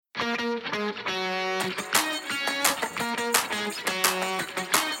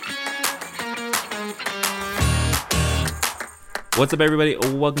What's up, everybody?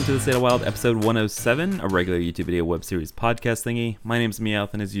 Welcome to the State of Wild, episode 107, a regular YouTube video web series podcast thingy. My name's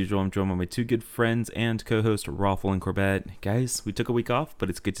Meowth, and as usual, I'm joined by my two good friends and co-host, Raffle and Corbett. Guys, we took a week off,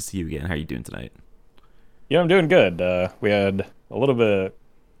 but it's good to see you again. How are you doing tonight? Yeah, I'm doing good. We had a little bit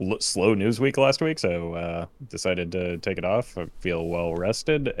of slow news week last week, so decided to take it off. I feel well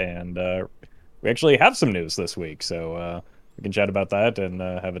rested, and we actually have some news this week, so we can chat about that and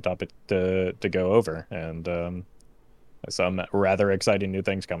have a topic to go over, and some rather exciting new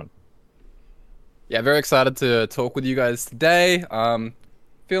things coming. Yeah, very excited to talk with you guys today.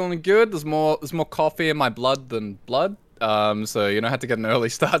 Feeling good. There's more coffee in my blood than blood. So I had to get an early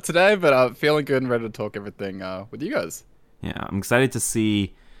start today, but feeling good and ready to talk everything with you guys. Yeah, I'm excited to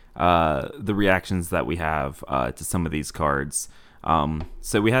see the reactions that we have to some of these cards.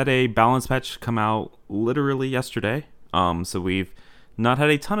 So we had a balance patch come out literally yesterday. So we've not had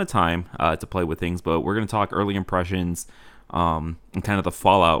a ton of time to play with things, but we're going to talk early impressions and kind of the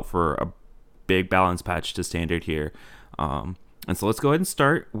fallout for a big balance patch to standard here. And so let's go ahead and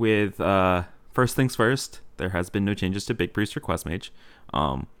start with first things first. There has been no changes to Big Priest or Quest Mage.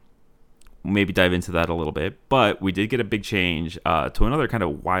 Maybe dive into that a little bit, but we did get a big change to another kind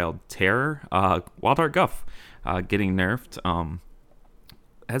of wild terror. Wild Art Guff getting nerfed.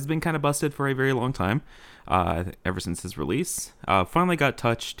 Has been kind of busted for a very long time, ever since his release. Finally got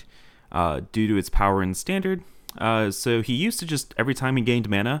touched due to its power in standard. So he used to just, every time he gained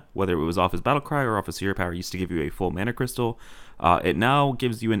mana, whether it was off his battle cry or off his hero power, used to give you a full mana crystal. It now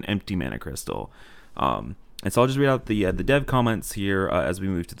gives you an empty mana crystal. And so I'll just read out the dev comments here as we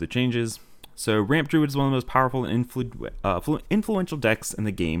move to the changes. So Ramp Druid is one of the most powerful and influential decks in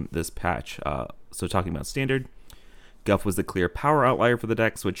the game this patch. So talking about standard, Guff was the clear power outlier for the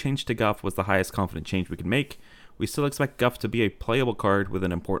deck, so a change to Guff was the highest confident change we could make. We still expect Guff to be a playable card with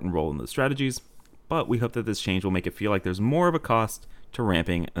an important role in the strategies, but we hope that this change will make it feel like there's more of a cost to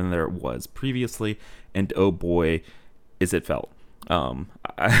ramping than there was previously, and oh boy, is it felt.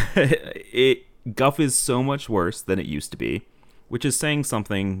 Guff is so much worse than it used to be, which is saying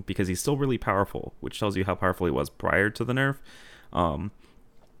something because he's still really powerful, which tells you how powerful he was prior to the nerf.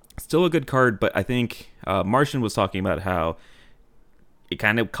 Still a good card, but I think Martian was talking about how it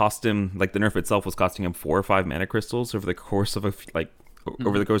kind of cost him, like the nerf itself was costing him 4 or 5 mana crystals over the course of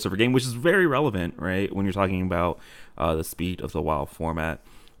a game, which is very relevant, right? When you're talking about the speed of the WoW format.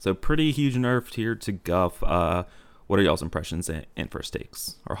 So pretty huge nerf here to Guff. What are y'all's impressions and first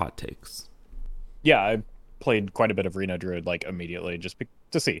takes or hot takes? Yeah, I played quite a bit of Reno Druid immediately just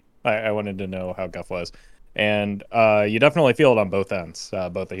to see. I wanted to know how Guff was. And you definitely feel it on both ends,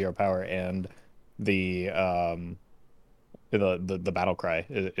 both the hero power and the battle cry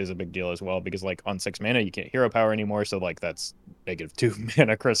is a big deal as well, because on 6 mana you can't hero power anymore, so that's -2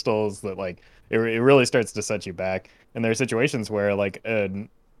 mana crystals that it really starts to set you back. And there are situations where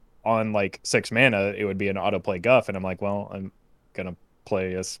on 6 mana it would be an autoplay Guff, and I'm like, well, I'm gonna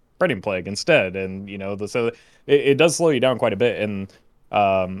play a Spreading Plague instead, and so it does slow you down quite a bit. And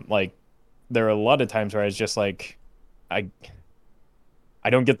there are a lot of times where I was just like, I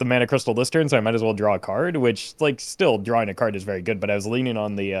don't get the mana crystal this turn, so I might as well draw a card, which still drawing a card is very good, but I was leaning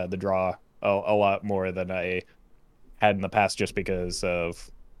on the draw a lot more than I had in the past, just because of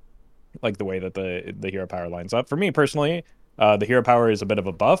the way that the hero power lines up. For me personally, the hero power is a bit of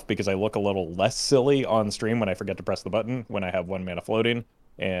a buff because I look a little less silly on stream when I forget to press the button when I have 1 mana floating,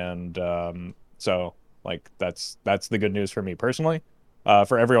 and so that's the good news for me personally.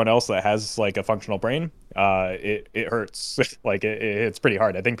 For everyone else that has a functional brain, it hurts. It's pretty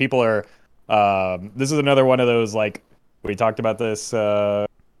hard. I think people are. This is another one of those we talked about this.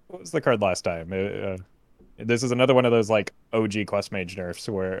 What was the card last time? This is another one of those OG Quest Mage nerfs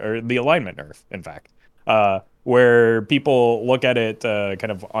or the alignment nerf, in fact, where people look at it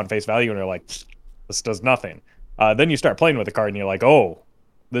kind of on face value and are like, this does nothing. Then you start playing with the card and you're like, oh,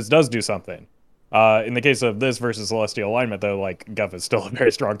 this does do something. In the case of this versus Celestial Alignment, though, Guff is still a very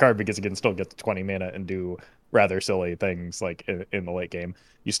strong card because it can still get to 20 mana and do rather silly things in the late game.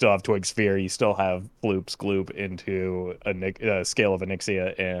 You still have Twig Sphere, you still have Floop's Gloop into a Scale of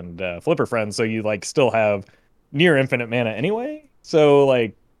Onyxia and Flipper Friends, so you still have near infinite mana anyway. So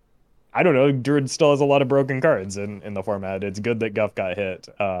I don't know, Druid still has a lot of broken cards in the format. It's good that Guff got hit,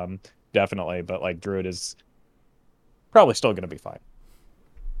 definitely, but Druid is probably still going to be fine.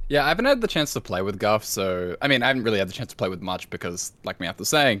 Yeah, I haven't had the chance to play with Guff, so I haven't really had the chance to play with much because, like Meowth was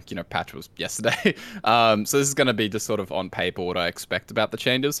saying, patch was yesterday. So this is going to be just sort of on paper what I expect about the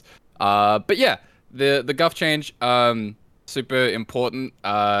changes. But yeah, the Guff change, super important.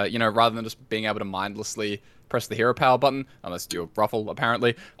 You know, rather than just being able to mindlessly press the hero power button, unless you're Ruffle,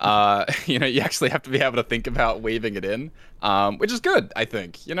 apparently. You know, you actually have to be able to think about weaving it in, which is good, I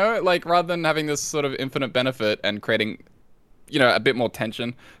think. You know, like rather than having this sort of infinite benefit and creating, you know, a bit more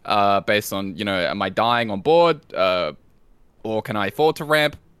tension, based on, you know, am I dying on board, or can I afford to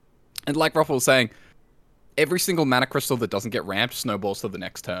ramp? And like Ruffle was saying, every single mana crystal that doesn't get ramped snowballs to the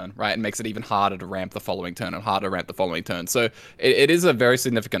next turn, right? And makes it even harder to ramp the following turn and harder to ramp the following turn. So it is a very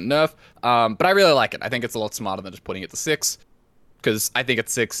significant nerf, but I really like it. I think it's a lot smarter than just putting it to 6, because I think at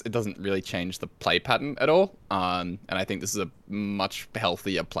 6, it doesn't really change the play pattern at all. And I think this is a much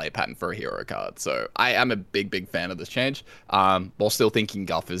healthier play pattern for a hero card. So I am a big fan of this change, while still thinking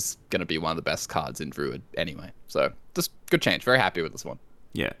Guff is going to be one of the best cards in Druid anyway. So just good change. Very happy with this one.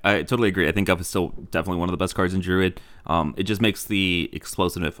 Yeah, I totally agree. I think Guff is still definitely one of the best cards in Druid. It just makes the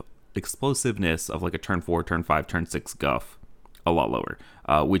explosiveness of like a turn 4, turn 5, turn 6 Guff a lot lower,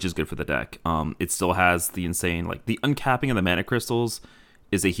 which is good for the deck. It still has the insane, like the uncapping of the mana crystals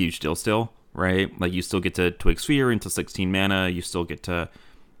is a huge deal still, right? Like you still get to Twig Sphere into 16 mana. You still get to,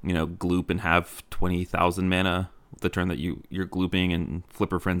 you know, gloop and have 20,000 mana the turn that you're glooping and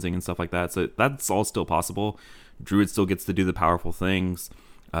flipper frenzing and stuff like that. So that's all still possible. Druid still gets to do the powerful things.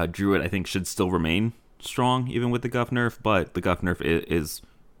 Druid, I think, should still remain strong even with the Guff nerf, but the Guff nerf is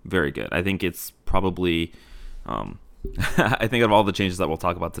very good. I think it's probably, I think of all the changes that we'll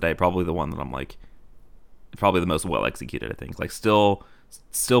talk about today, probably the one that I'm like, probably the most well executed. I think like still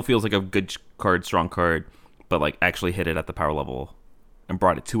feels like a good card, strong card, but like actually hit it at the power level and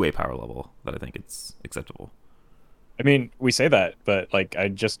brought it to a power level that I think it's acceptable. I mean, we say that, but like I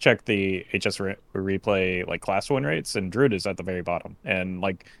just checked the replay like class win rates, and Druid is at the very bottom. And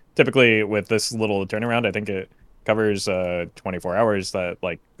like typically with this little turnaround, I think it covers 24 hours, that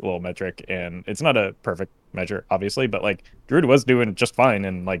like little metric, and it's not a perfect measure, obviously, but like Druid was doing just fine,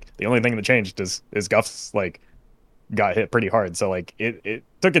 and like the only thing that changed is Guff's like got hit pretty hard. So like it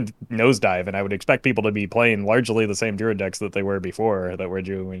took a nosedive, and I would expect people to be playing largely the same Druid decks that they were before that were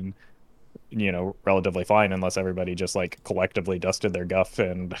doing, you know, relatively fine, unless everybody just like collectively dusted their Guff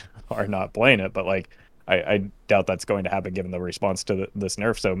and are not playing it. But like I doubt that's going to happen given the response to this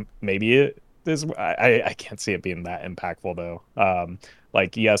nerf. So maybe it is. I can't see it being that impactful though.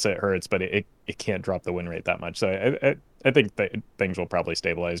 Like yes, it hurts, but it can't drop the win rate that much. So I think that things will probably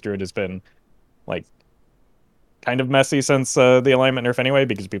stabilize. Druid has been like kind of messy since the alignment nerf anyway,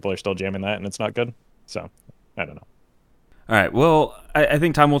 because people are still jamming that and it's not good. So I don't know. All right. Well, I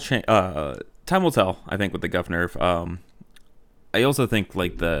think time will change. Time will tell. I think with the Guff nerf. I also think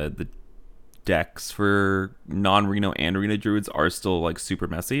like the decks for non-Reno and Reno Druids are still like super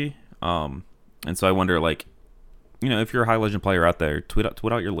messy. And so I wonder, like, you know, if you're a high legend player out there, tweet out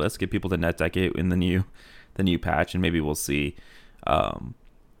your list, get people to net deck it in the new patch, and maybe we'll see kind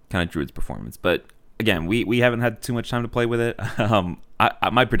of Druid's performance. But again, we haven't had too much time to play with it.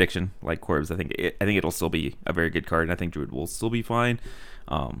 My prediction, like Corbs, I think it'll still be a very good card, and I think Druid will still be fine.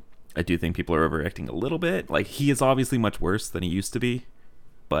 I do think people are overreacting a little bit. Like, he is obviously much worse than he used to be,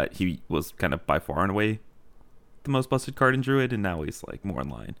 but he was kind of by far and away the most busted card in Druid, and now he's like more in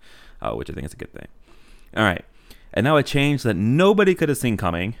line, which I think is a good thing. All right, and now a change that nobody could have seen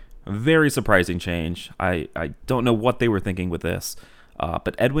coming. A very surprising change. I don't know what they were thinking with this.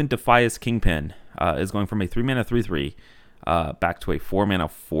 But Edwin Defias Kingpin is going from a 3-mana 3/3 back to a 4-mana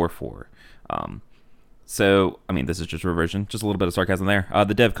 4/4. So, I mean, this is just reversion. Just a little bit of sarcasm there.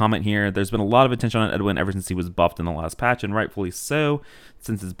 The dev comment here, there's been a lot of attention on Edwin ever since he was buffed in the last patch, and rightfully so.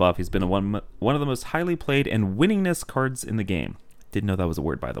 Since his buff, he's been one of the most highly played and winningest cards in the game. Didn't know that was a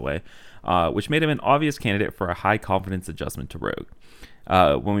word, by the way. Which made him an obvious candidate for a high confidence adjustment to Rogue.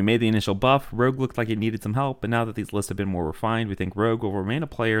 When we made the initial buff, Rogue looked like it needed some help, but now that these lists have been more refined, we think Rogue will remain a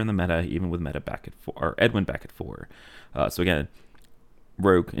player in the meta, even with meta back at 4, or Edwin back at 4. So again,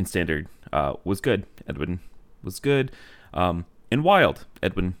 Rogue in Standard was good. Edwin was good. In Wild,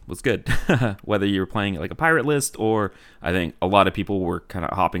 Edwin was good. Whether you were playing like a pirate list, or I think a lot of people were kind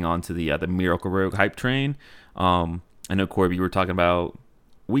of hopping onto the Miracle Rogue hype train. I know, Corby, you were talking about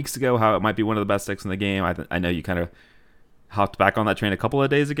weeks ago how it might be one of the best decks in the game. I know you kind of hopped back on that train a couple of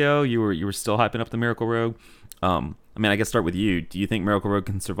days ago. You were still hyping up the Miracle Rogue. I mean, I guess start with you. Do you think Miracle Rogue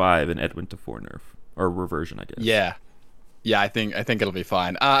can survive an Edwin to 4 nerf, or reversion, I guess? Yeah, I think it'll be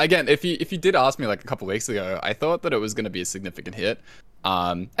fine. Again, if you did ask me like a couple weeks ago, I thought that it was going to be a significant hit,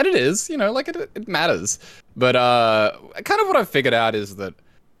 and it is. You know, like it matters. But kind of what I've figured out is that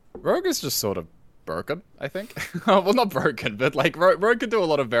Rogue is just sort of broken, I think. Well, not broken, but like Rogue can do a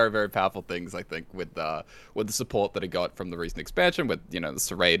lot of very, very powerful things, I think, with the support that it got from the recent expansion, with, you know, the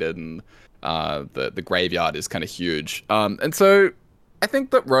Serrated and the graveyard is kind of huge. And so I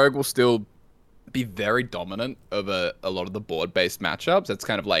think that Rogue will still be very dominant over a lot of the board-based matchups. That's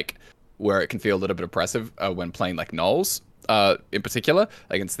kind of like where it can feel a little bit oppressive when playing like Knolls, in particular,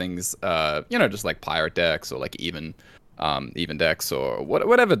 against things, you know, just like pirate decks or like even decks or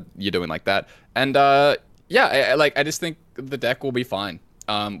whatever you're doing like that. And yeah, I just think the deck will be fine,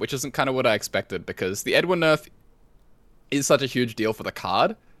 which isn't kind of what I expected, because the Edwin nerf is such a huge deal for the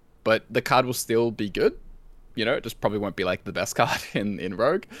card, but the card will still be good. You know, it just probably won't be like the best card in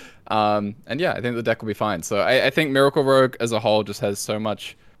Rogue. And yeah, I think the deck will be fine. So I think Miracle Rogue as a whole just has so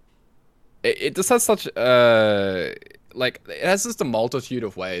much. It just has such like, it has just a multitude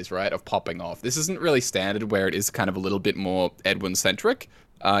of ways, right, of popping off. This isn't really standard, where it is kind of a little bit more Edwin centric.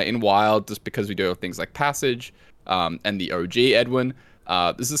 In Wild, just because we do have things like Passage, and the OG Edwin,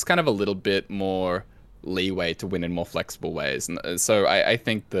 this is kind of a little bit more leeway to win in more flexible ways. And so I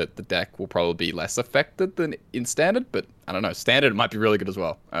think that the deck will probably be less affected than in Standard, but I don't know. Standard might be really good as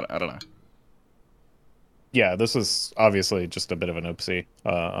well. I don't know. Yeah, this is obviously just a bit of an oopsie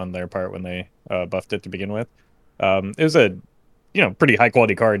on their part when they buffed it to begin with. It was a, you know, pretty high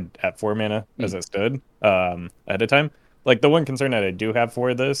quality card at 4 mana as it stood at a time. Like, the one concern that I do have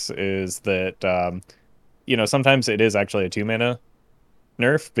for this is that, you know, sometimes it is actually a 2 mana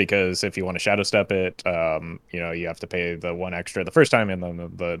nerf, because if you want to shadow step it, you know, you have to pay the 1 extra the first time and then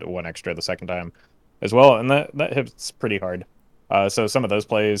the 1 extra the second time as well, and that hits pretty hard. So some of those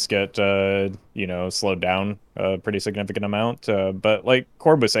plays get, you know, slowed down a pretty significant amount. But like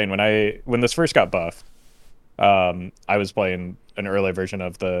Corb was saying, when this first got buffed, I was playing an early version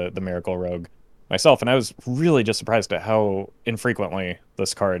of the Miracle Rogue myself, and I was really just surprised at how infrequently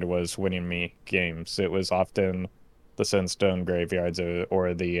this card was winning me games. It was often the Sunstone Graveyards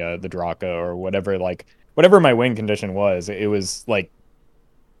or the Draka or whatever, like whatever my win condition was. It was like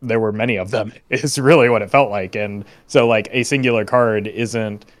there were many of them is really what it felt like. And so like a singular card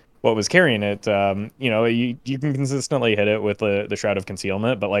isn't what was carrying it. You know, you can consistently hit it with the Shroud of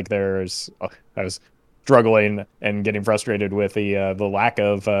Concealment, but like I was struggling and getting frustrated with the lack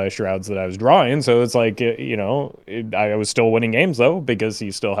of shrouds that I was drawing. So it's like, you know, I was still winning games though, because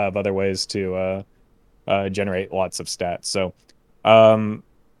you still have other ways to generate lots of stats. So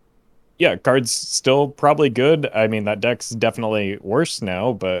yeah, card's still probably good. I mean, that deck's definitely worse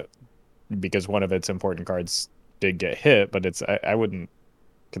now, but because one of its important cards did get hit, but I wouldn't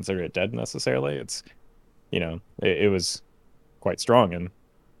consider it dead necessarily. It's, you know, it was quite strong, and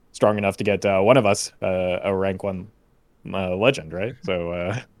strong enough to get one of us a rank 1 legend, right? So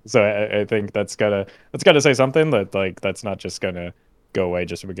I think that's gotta say something, that like that's not just gonna go away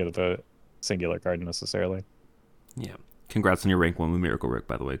just because of a singular card necessarily. Yeah. Congrats on your rank 1 with Miracle Rogue,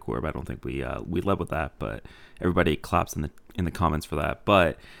 by the way, Corb. I don't think we led with that, but everybody claps in the comments for that.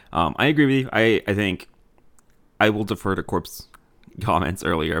 But I agree with you. I think I will defer to Corb's comments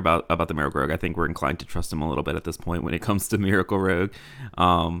earlier about the Miracle Rogue. I think we're inclined to trust him a little bit at this point when it comes to Miracle Rogue. I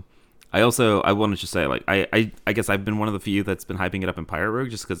want to just say, like, I guess I've been one of the few that's been hyping it up in Pirate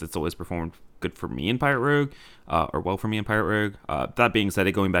Rogue, just because it's always performed good for me in Pirate Rogue, or well for me in Pirate Rogue. That being said,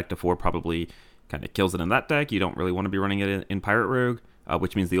 it going back to 4 probably kind of kills it in that deck. You don't really want to be running it in Pirate Rogue,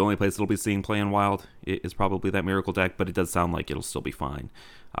 which means the only place it'll be seeing play in Wild is probably that Miracle deck, but it does sound like it'll still be fine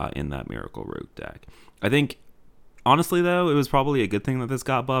in that Miracle Rogue deck. I think, honestly, though, it was probably a good thing that this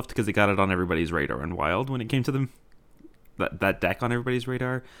got buffed, because it got it on everybody's radar in Wild when it came to that deck on everybody's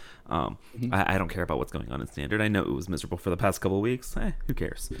radar. I don't care about what's going on in Standard. I know it was miserable for the past couple of weeks. Who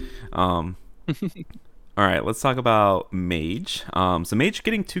cares? All right, let's talk about Mage. So Mage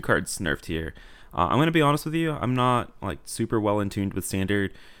getting 2 cards nerfed here. I'm going to be honest with you. I'm not like super well in tuned with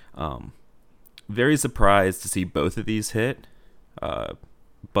Standard. Very surprised to see both of these hit.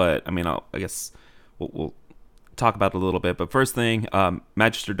 But I mean, I guess we'll talk about it a little bit. But first thing,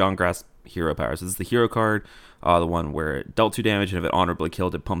 Magister Dawngrasp Hero Powers. This is the hero card, the one where it dealt 2 damage, and if it honorably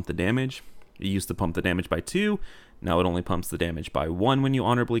killed, it pumped the damage. It used to pump the damage by 2. Now it only pumps the damage by 1 when you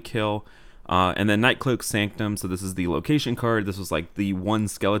honorably kill. And then Nightcloak Sanctum. So this is the location card. This was like the one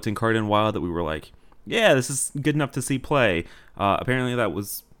skeleton card in Wild that we were like, yeah, this is good enough to see play. Apparently that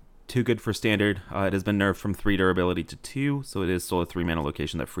was too good for Standard. It has been nerfed from 3 durability to 2, so it is still a 3 mana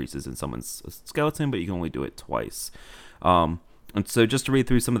location that freezes in someone's skeleton, but you can only do it twice. And so just to read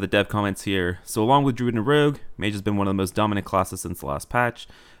through some of the dev comments here. So along with Druid and Rogue, Mage has been one of the most dominant classes since the last patch.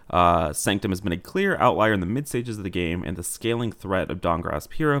 Sanctum has been a clear outlier in the mid stages of the game, and the scaling threat of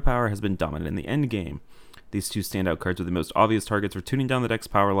Dawngrasp Hero Power has been dominant in the end game. These two standout cards are the most obvious targets for tuning down the deck's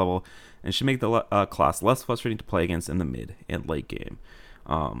power level and should make the class less frustrating to play against in the mid and late game.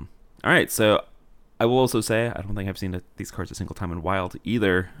 All right, so I will also say I don't think I've seen these cards a single time in Wild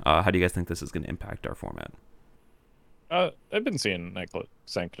either. How do you guys think this is going to impact our format? I've been seeing Necklace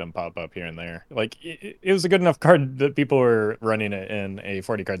Sanctum pop up here and there. Like, it was a good enough card that people were running it in a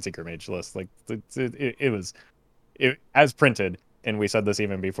 40-card Secret Mage list. Like, it was as printed, and we said this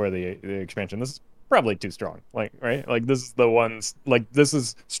even before the expansion. This is probably too strong. Like, right? Like, this is the ones. Like, this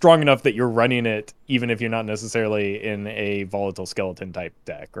is strong enough that you're running it even if you're not necessarily in a volatile skeleton type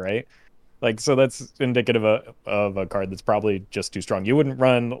deck, right? Like, so that's indicative of a card that's probably just too strong. You wouldn't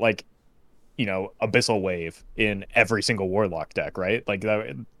run like, Abyssal Wave in every single Warlock deck, right? Like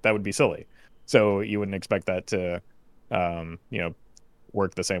that would be silly. So you wouldn't expect that to,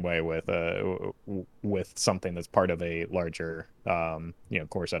 work the same way with something that's part of a larger,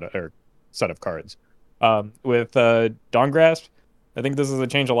 core set of cards. With Dawn Grasp, I think this is a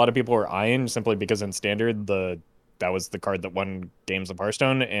change a lot of people are eyeing simply because in Standard that was the card that won games of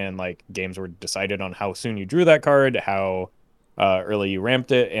Hearthstone, and like games were decided on how soon you drew that card, how early you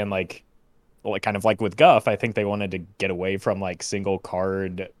ramped it, and like kind of like with Guff, I think they wanted to get away from like single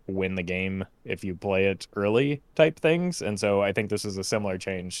card win the game if you play it early type things. And so I think this is a similar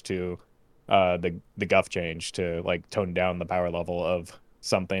change to the Guff change to like tone down the power level of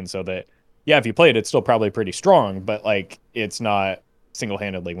something so that, yeah, if you play it, it's still probably pretty strong, but like it's not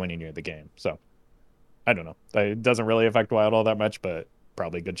single-handedly winning you the game. So I don't know. It doesn't really affect Wild all that much, but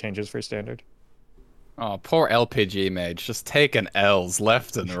probably good changes for Standard. Oh, poor LPG Mage, just taking L's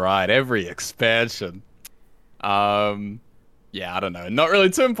left and right every expansion. Yeah, I don't know. Not really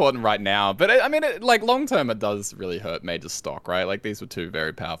too important right now, but like long term, it does really hurt Mage's stock, right? Like these were two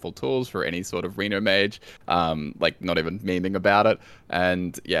very powerful tools for any sort of Reno Mage. Like not even memeing about it,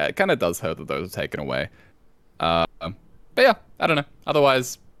 and yeah, it kind of does hurt that those are taken away. But yeah, I don't know.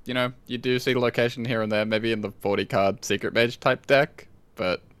 Otherwise, you do see the location here and there, maybe in the 40-card Secret Mage type deck,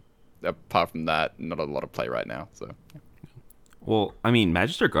 but apart from that, not a lot of play right now. So, well, I mean,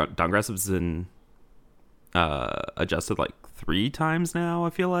 Magister Dawngrasp has been adjusted like 3 times now. I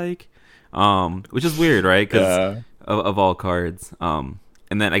feel like, which is weird, right? Because of all cards, and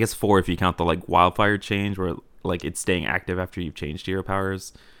then I guess 4 if you count the like Wildfire change, where like it's staying active after you've changed hero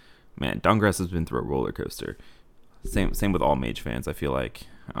powers. Man, Dawngrasp has been through a roller coaster. Same with all Mage fans. I feel like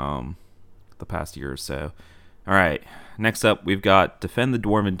the past year or so. All right, next up, we've got Defend the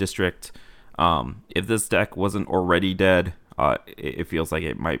Dwarven District. If this deck wasn't already dead, it feels like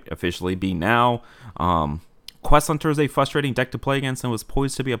it might officially be now. Quest Hunter is a frustrating deck to play against and was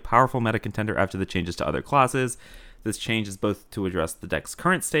poised to be a powerful meta contender after the changes to other classes. This change is both to address the deck's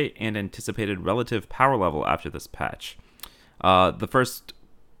current state and anticipated relative power level after this patch. The first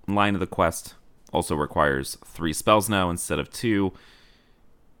line of the quest also requires 3 spells now instead of 2.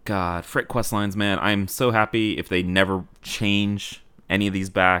 God, frick quest lines, man. I'm so happy if they never change any of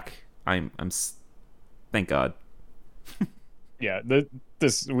these back. I'm thank God. Yeah, I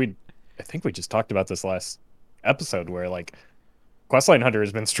think we just talked about this last episode where like Questline Hunter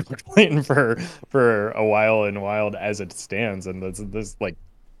has been struggling for a while in Wild as it stands, and this like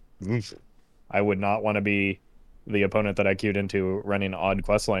I would not want to be the opponent that I queued into running odd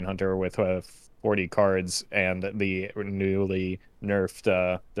Questline Hunter with 40 cards and the newly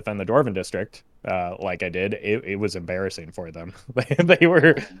nerfed Defend the Dwarven District like I did. It was embarrassing for them. they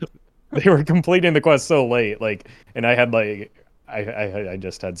were completing the quest so late, like, and I had like I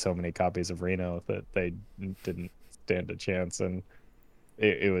just had so many copies of Reno that they didn't stand a chance, and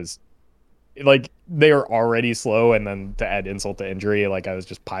it was like they were already slow, and then to add insult to injury, like I was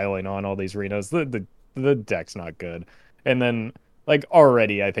just piling on all these Renos. The deck's not good, and then like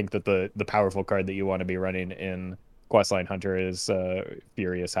already I think that the powerful card that you want to be running in Questline Hunter is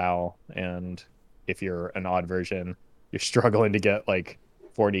Furious Howl, and if you're an odd version, you're struggling to get like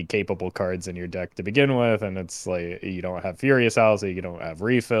 40 capable cards in your deck to begin with, and it's like you don't have Furious Howl, so you don't have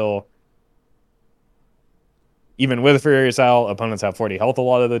refill. Even with Furious Howl, opponents have 40 health a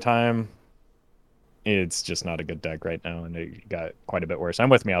lot of the time. It's just not a good deck right now, and it got quite a bit worse. I'm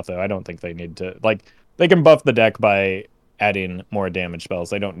with Meowth, though. I don't think they need to, like, they can buff the deck by adding more damage spells.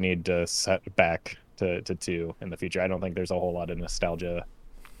 They don't need to set back to 2 in the future. I don't think there's a whole lot of nostalgia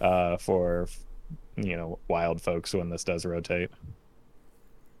for, Wild folks when this does rotate.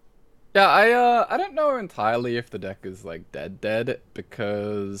 Yeah, I don't know entirely if the deck is like dead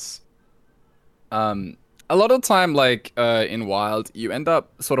because a lot of the time, like in Wild, you end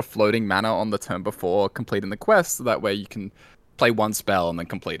up sort of floating mana on the turn before completing the quest, so that way you can play one spell and then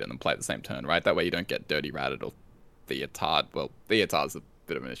complete it and play at the same turn, right? That way you don't get Dirty Ratted or Theotar. Well, Theotar's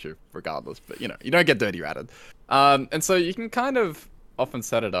bit of an issue regardless. But you don't get dirty ratted. And so you can kind of often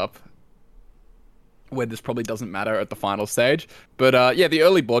set it up where this probably doesn't matter at the final stage. But yeah, the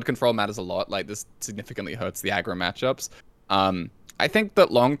early board control matters a lot. Like, this significantly hurts the aggro matchups. I think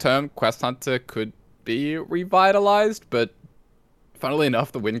that long-term Quest Hunter could be revitalized, but funnily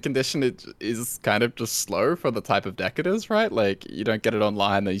enough, the win condition is kind of just slow for the type of deck it is, right? Like, you don't get it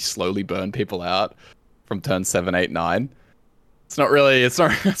online, then you slowly burn people out from turn 7, 8, 9. It's not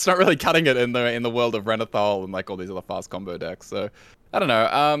really cutting it in the world of Renathal and like all these other fast combo decks. So I don't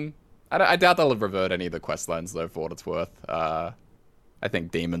know. I doubt they'll revert any of the quest lines though, for what it's worth. I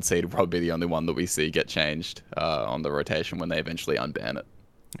think Demon Seed will probably be the only one that we see get changed on the rotation when they eventually unban it.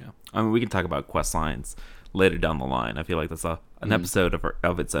 Yeah, I mean, we can talk about quest lines later down the line. I feel like that's an episode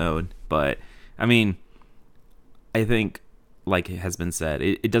of its own. But I mean, I think, like it has been said,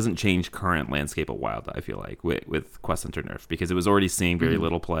 it doesn't change current landscape of Wild, I feel like, with Quest Hunter Nerf, because it was already seeing very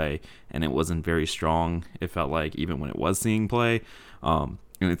little play, and it wasn't very strong, it felt like, even when it was seeing play. And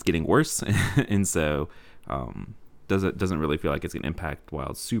it's getting worse, and so doesn't really feel like it's going to impact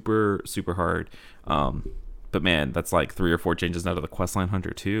Wild super, super hard. But man, that's like 3 or 4 changes out of the Questline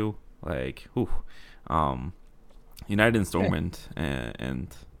Hunter too. Like, whew. United and Stormwind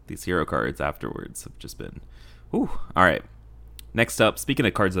and these hero cards afterwards have just been, whew. All right. Next up, speaking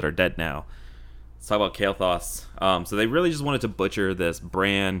of cards that are dead now, let's talk about Kael'thas. So they really just wanted to butcher this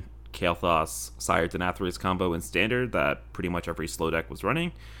Bran, Kael'thas, Sire Denathrius combo in Standard that pretty much every slow deck was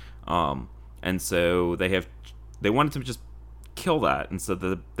running. And so they wanted to just kill that. And so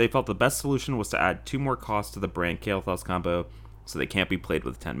they felt the best solution was to add 2 more costs to the Bran Kael'thas combo so they can't be played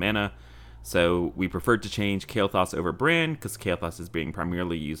with 10 mana. So we preferred to change Kael'thas over Bran because Kael'thas is being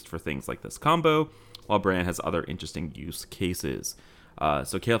primarily used for things like this combo, while Bran has other interesting use cases.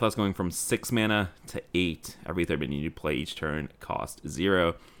 So Kael'thas going from 6 mana to 8 every 3rd minute you play each turn, cost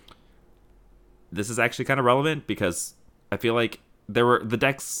 0. This is actually kind of relevant because I feel like there were the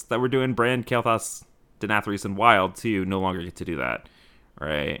decks that were doing Bran, Kael'thas, Denathrius, and Wild too no longer get to do that,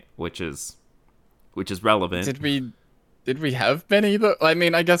 right? Which is relevant. Did we have many though? I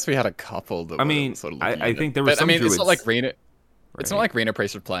mean, I guess we had a couple that were sort of I think there were some Druids. It's not like Rena. Right. It's not like Rena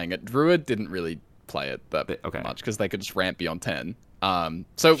Priest were playing it. Druid didn't really play it that much because they could just ramp beyond 10.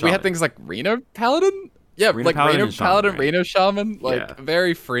 So we had things like Reno Paladin. Yeah, Reno like Paladin, Reno Paladin, right? Reno Shaman, like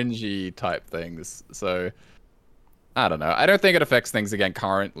very fringy type things. So I don't know. I don't think it affects things again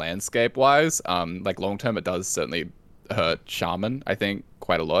current landscape wise. Like long term, it does certainly hurt Shaman. I think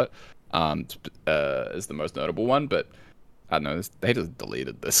quite a lot. Is the most notable one, but I don't know. They just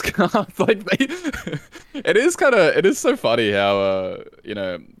deleted this card. Like it is so funny how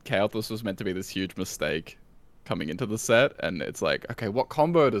Kael'thas was meant to be this huge mistake coming into the set, and it's like, okay, what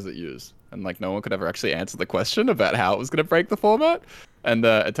combo does it use? And like no one could ever actually answer the question about how it was going to break the format. And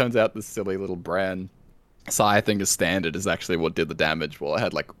it turns out this silly little Bran Sire thing as Standard is actually what did the damage. Well, it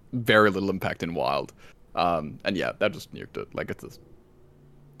had like very little impact in Wild. And yeah, that just nuked it. Like it's just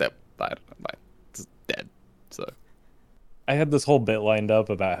dead. So I had this whole bit lined up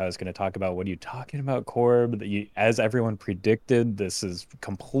about how I was going to talk about what are you talking about, Corb? That as everyone predicted, this is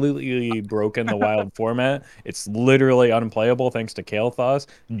completely broken the Wild format. It's literally unplayable thanks to Kael'thas,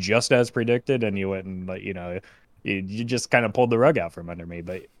 just as predicted. And you went and you just kind of pulled the rug out from under me.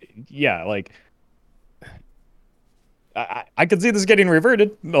 But yeah, like I could see this getting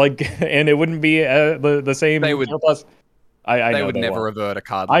reverted, and it wouldn't be the same. They would. Kael'thas. They would never revert a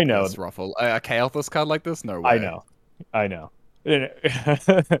card like this, Ruffle. A Kael'thas card like this? No way. I know.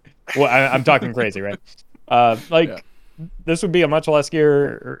 Well, I'm talking crazy, right? This would be a much less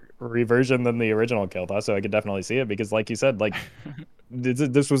gear reversion than the original Kael'thas, so I could definitely see it because, like you said, like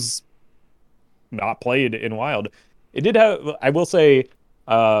this was not played in Wild. It did have, I will say,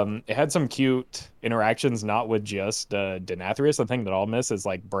 it had some cute interactions, not with just Denathrius. The thing that I'll miss is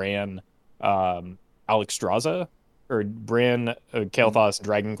like Bran, Alexstrasza, or Bran, Kael'thas,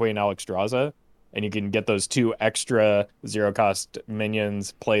 Dragon Queen, Alexstrasza. And you can get those 2 extra 0-cost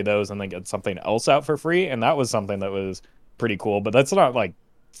minions, play those, and then get something else out for free. And that was something that was pretty cool. But that's not like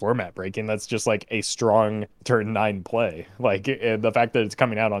format breaking. That's just like a strong turn 9 play. Like the fact that it's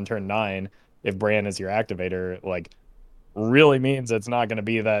coming out on turn 9, if Bran is your activator, like really means it's not going to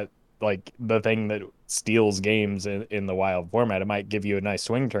be that like the thing that steals games in the Wild format. It might give you a nice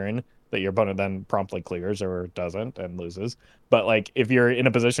swing turn that your opponent then promptly clears or doesn't and loses. But like if you're in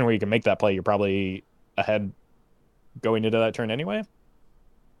a position where you can make that play, you're probably ahead going into that turn anyway.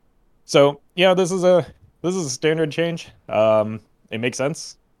 So yeah, this is a standard change. It makes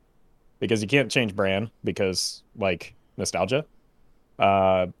sense because you can't change Bran because like nostalgia.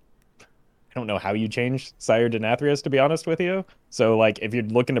 don't know how you change Sire Denathrius, to be honest with you. So like if you're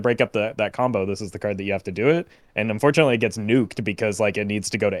looking to break up that combo, this is the card that you have to do it. And unfortunately, it gets nuked because like it needs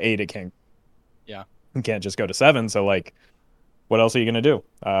to go to 8. Yeah. It can't just go to 7. So like, what else are you gonna do?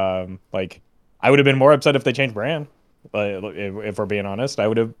 Like I would have been more upset if they changed brand. If we're being honest, I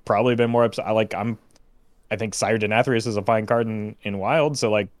would have probably been more upset. I think Sire Denathrius is a fine card in Wild. So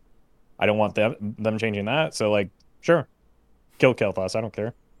like, I don't want them changing that. So like, sure, kill Kael'thas. I don't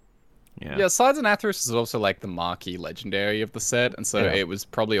care. Yeah, Sire Denathrius is also like the marquee legendary of the set, and so it was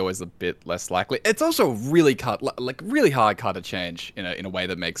probably always a bit less likely. It's also really really hard card to change in a way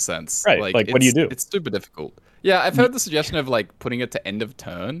that makes sense. Right. Like what do you do? It's super difficult. Yeah, I've heard the suggestion of like putting it to end of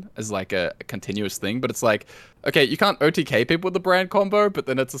turn as like a continuous thing, but it's like, okay, you can't OTK people with the brand combo, but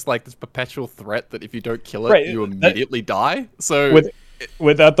then it's just like this perpetual threat that if you don't kill it, you immediately die. So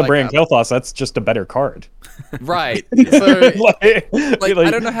without the brand Kael'thas, that's just a better card. Right. So I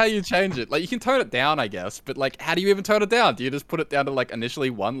don't know how you change it. Like you can tone it down, I guess, but like how do you even tone it down? Do you just put it down to like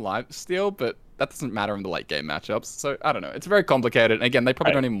initially 1 life steal? But that doesn't matter in the late game matchups. So I don't know. It's very complicated. And again, they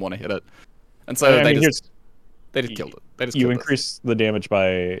probably don't even want to hit it. And so they just killed it. They just you increase the damage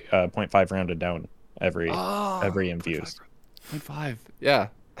by 0.5 rounded down every infused. 0.5. Yeah.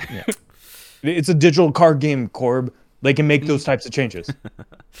 It's a digital card game, Corb. They can make those types of changes.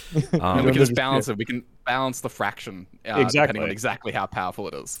 We can just balance it. We can balance the fraction depending on exactly how powerful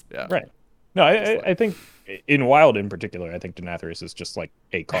it is. Yeah. Right. No, I think in Wild in particular, I think Denathrius is just like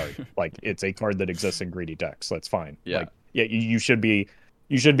a card. Like it's a card that exists in greedy decks. So that's fine. Yeah. Like, you should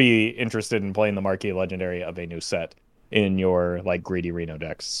be interested in playing the marquee legendary of a new set in your like greedy Reno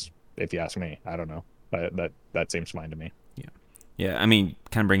decks. If you ask me, I don't know, but that seems fine to me. Yeah, I mean,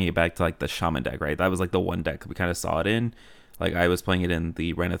 kind of bringing it back to like the Shaman deck, right? That was like the one deck we kind of saw it in. Like I was playing it in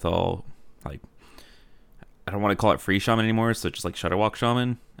the Renathal, like I don't want to call it free Shaman anymore, so just like Shudderwalk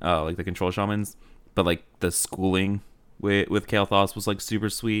Shaman, like the control Shamans. But like the schooling with Kael'thas was like super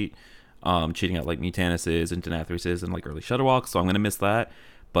sweet. Cheating out like Mutanuses and Denathriuses and like early Shudderwalks, so I'm gonna miss that.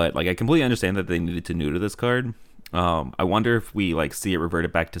 But like I completely understand that they needed to neuter this card. I wonder if we like see it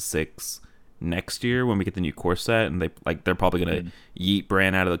reverted back to 6 next year when we get the new core set, and they're probably gonna yeet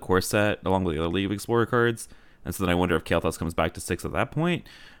Bran out of the core set along with the other League of Explorer cards, and so then I wonder if Kael'thas comes back to 6 at that point.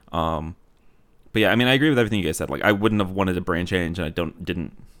 But yeah, I mean I agree with everything you guys said. Like I wouldn't have wanted a brand change, and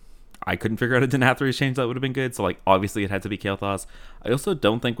I couldn't figure out a Denathrius change that would have been good. So like obviously it had to be Kael'thas. I also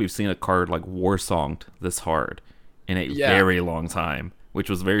don't think we've seen a card like War Songed this hard in a very long time, which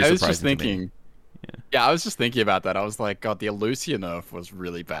was very surprising. I was just thinking. To me. Yeah, I was just thinking about that. I was like, God, the Elucia nerf was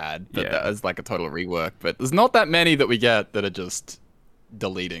really bad. But that was like a total rework. But there's not that many that we get that are just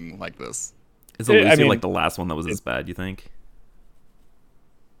deleting like this. Is Elucia like the last one that was as bad, you think?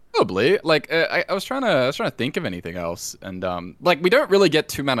 Probably. Like I was trying to think of anything else, and like we don't really get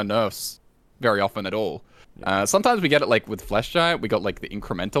 2-mana nerfs very often at all. Sometimes we get it like with Flesh Giant, we got like the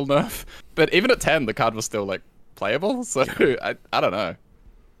incremental nerf, but even at 10, the card was still like playable. So I don't know.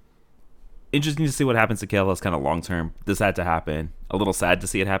 Interesting to see what happens to Kael'thas kind of long term. This had to happen. A little sad to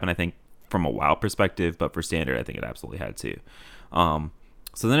see it happen, I think, from a WoW perspective, but for Standard, I think it absolutely had to.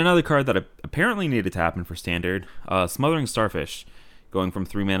 So then another card that apparently needed to happen for Standard, Smothering Starfish, going from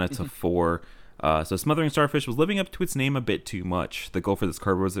 3 mana to 4. So Smothering Starfish was living up to its name a bit too much. The goal for this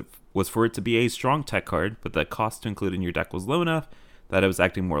card was for it to be a strong tech card, but the cost to include in your deck was low enough that it was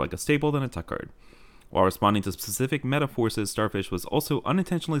acting more like a staple than a tech card. While responding to specific meta forces, Starfish was also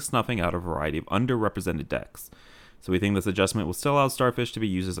unintentionally snuffing out a variety of underrepresented decks. So we think this adjustment will still allow Starfish to be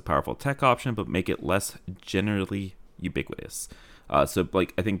used as a powerful tech option, but make it less generally ubiquitous. So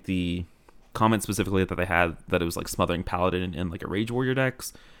like I think the comment specifically that they had that it was like smothering Paladin in like a Rage Warrior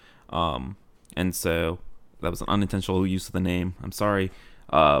decks. And so that was an unintentional use of the name. I'm sorry.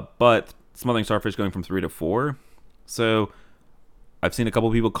 But Smothering Starfish going from 3 to 4. So I've seen a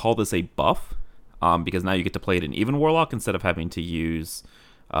couple people call this a buff. Because now you get to play it in Even Warlock instead of having to use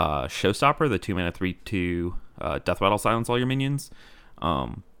Showstopper, the 2-mana 3/2 Death Rattle silence all your minions.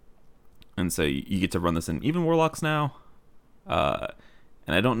 And so you get to run this in Even Warlocks now.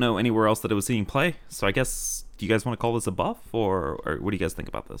 And I don't know anywhere else that it was seeing play. So I guess, do you guys want to call this a buff? Or what do you guys think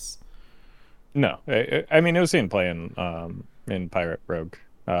about this? No. I mean, it was seeing play in Pirate Rogue.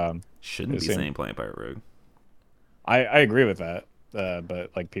 Shouldn't be seeing play in Pirate Rogue. I agree with that.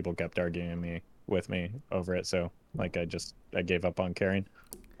 But like people kept arguing with me over it, so like I gave up on caring,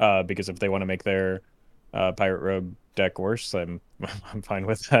 because if they want to make their Pirate Rogue deck worse, I'm fine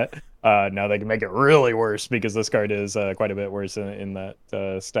with that. Now they can make it really worse because this card is quite a bit worse in that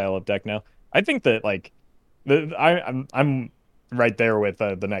style of deck now. I think that like I'm right there with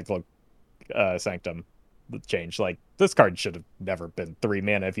the Nightcloak Sanctum change. Like this card should have never been 3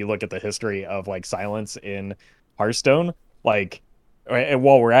 mana. If you look at the history of like Silence in Hearthstone, like, and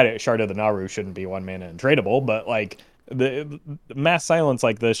while we're at it, Shard of the Naru shouldn't be 1 mana and tradable, but like the mass silence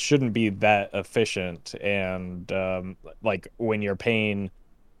like this shouldn't be that efficient. And like when you're paying,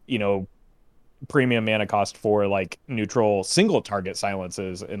 you know, premium mana cost for like neutral single target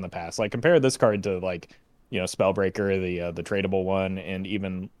silences in the past, like compare this card to like, you know, Spellbreaker, the tradable one, and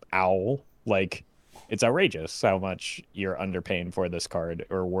even Owl. Like it's outrageous how much you're underpaying for this card,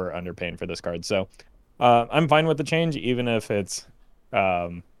 or we're underpaying for this card. So I'm fine with the change, even if it's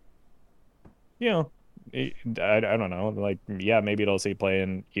you know, I don't know, like, yeah, maybe it'll see play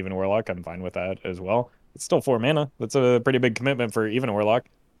in Even Warlock. I'm fine with that as well. It's still 4 mana. That's a pretty big commitment for Even Warlock,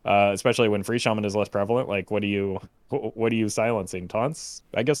 especially when Free Shaman is less prevalent. Like, what are you silencing? Taunts?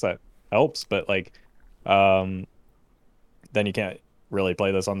 I guess that helps, but like, then you can't really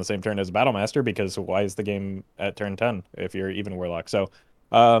play this on the same turn as Battlemaster, because why is the game at turn 10 if you're Even Warlock? So,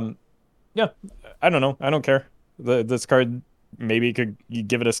 yeah, I don't know. I don't care. This card maybe could you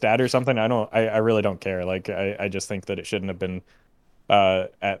give it a stat or something. I really don't care. Like I just think that it shouldn't have been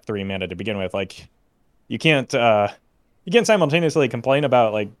at 3 mana to begin with. Like you can't simultaneously complain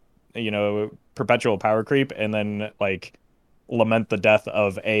about like, you know, perpetual power creep and then like lament the death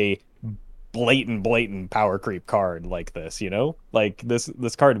of a blatant power creep card like this, you know? Like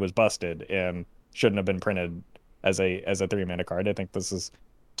this card was busted and shouldn't have been printed as a 3 mana card. I think this is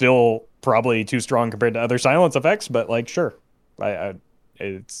still probably too strong compared to other silence effects, but like sure.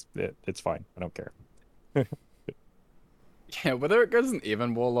 It's fine. I don't care. Yeah, whether it goes in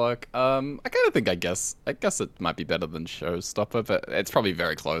Even Warlock, I kind of think I guess it might be better than Showstopper, but it's probably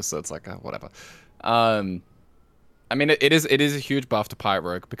very close, so it's like whatever. I mean, it is a huge buff to Pirate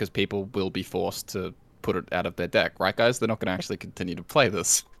Rogue because people will be forced to put it out of their deck, right, guys? They're not going to actually continue to play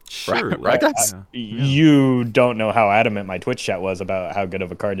this. Sure, right, guys? You don't know how adamant my Twitch chat was about how good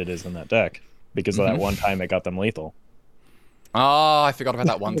of a card it is in that deck because of that one time it got them lethal. Oh, I forgot about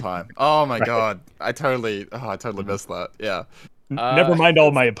that one time. Oh my god, I totally missed that. Yeah. Never mind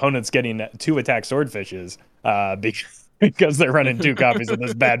all my opponents getting 2 attack swordfishes, because they're running 2 copies of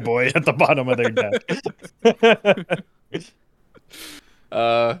this bad boy at the bottom of their deck.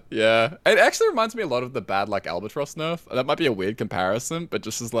 Yeah. It actually reminds me a lot of the bad like Albatross nerf. That might be a weird comparison, but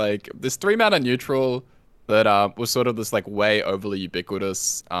just as like this 3 mana neutral that was sort of this like way overly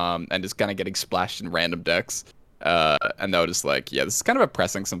ubiquitous and just kind of getting splashed in random decks. And they were just like, yeah, this is kind of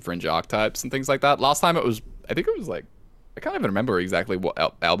oppressing some fringe archetypes and things like that. Last time I think it was like, I can't even remember exactly what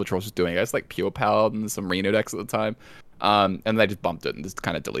Albatross was doing. I guess like Pure Powered and some Reno decks at the time. And they just bumped it and just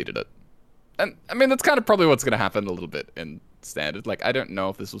kind of deleted it. And I mean, that's kind of probably what's going to happen a little bit in Standard. Like, I don't know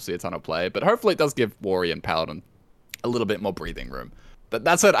if this will see a ton of play, but hopefully it does give Warrior and Paladin a little bit more breathing room. But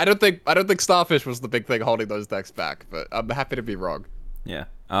that's it. I don't think Starfish was the big thing holding those decks back, but I'm happy to be wrong. Yeah.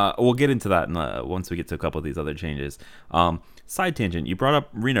 We'll get into that once we get to a couple of these other changes. Side tangent, you brought up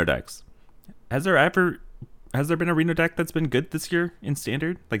Reno decks. Has there been a Reno deck that's been good this year in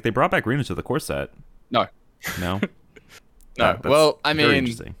Standard? Like, they brought back Reno to the core set. No. No? No. Well, I mean,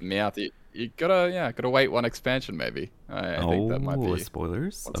 Meowth, you gotta wait one expansion maybe. I think that might be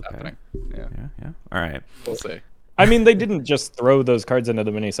spoilers. What's happening. Yeah. All right. We'll see. I mean, they didn't just throw those cards into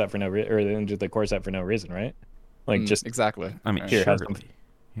the mini set for no reason, or into the core set for no reason, right? Like just exactly. I mean, here, surely.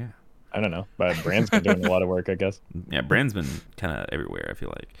 Yeah. I don't know, but Brand's been doing a lot of work, I guess. Yeah, Brand's been kind of everywhere, I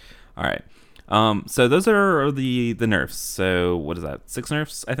feel like. All right. So those are the nerfs. So what is that? 6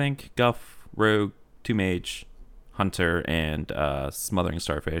 nerfs, I think. Guff, Rogue, 2 Mage, Hunter, and Smothering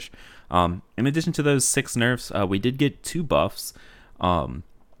Starfish. In addition to those 6 nerfs, we did get 2 buffs.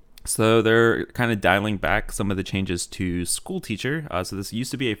 So they're kind of dialing back some of the changes to School Teacher. So this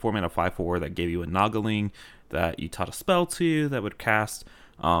used to be a 4-mana 5/4 that gave you a Noggling that you taught a spell to that would cast.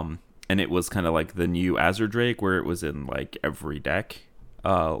 And it was kind of like the new Azure Drake, where it was in like every deck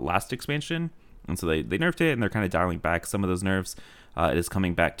last expansion. And so they nerfed it, and they're kind of dialing back some of those nerfs. It is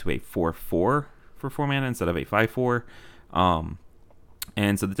coming back to a 4/4 for 4 mana instead of a 5/4.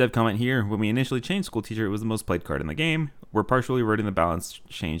 And so the dev comment here, when we initially changed School Teacher, it was the most played card in the game. We're partially reverting the balance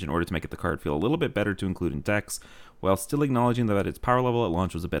change in order to make it the card feel a little bit better to include in decks, while still acknowledging that its power level at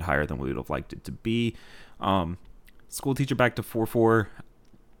launch was a bit higher than we would have liked it to be. School Teacher back to 4/4.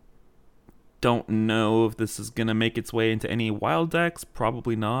 Don't know if this is going to make its way into any wild decks.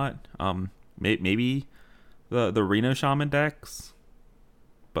 Probably not. Maybe the Reno Shaman decks.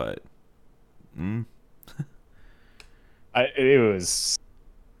 But... it was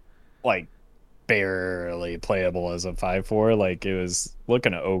like barely playable as a 5/4. Like it was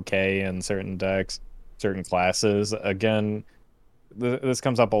looking okay in certain decks, certain classes. Again, this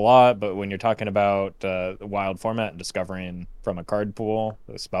comes up a lot, but when you're talking about the wild format and discovering from a card pool,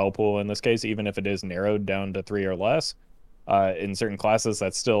 a spell pool in this case, even if it is narrowed down to 3 or less, in certain classes,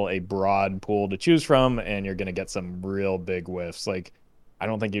 that's still a broad pool to choose from, and you're going to get some real big whiffs. Like, I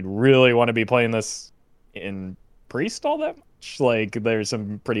don't think you'd really want to be playing this in Priest all that much. Like, there's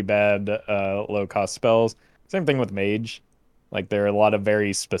some pretty bad low-cost spells. Same thing with Mage. Like, there are a lot of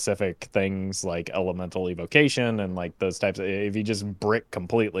very specific things like elemental evocation and like those types of, if you just brick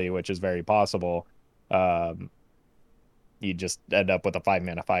completely, which is very possible, you just end up with a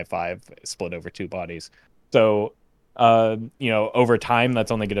 5-mana 5/5 split over 2 bodies. So, over time,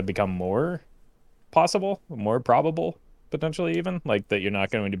 that's only going to become more possible, more probable, potentially even, like that you're not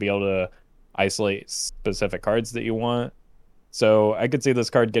going to be able to isolate specific cards that you want. So I could see this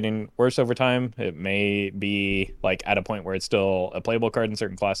card getting worse over time. It may be like at a point where it's still a playable card in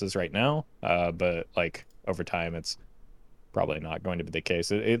certain classes right now, but like over time, it's probably not going to be the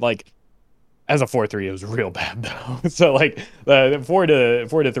case. It like as a 4/3, it was real bad though. So like the 4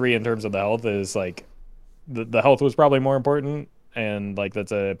 to 3 in terms of the health is like the health was probably more important, and like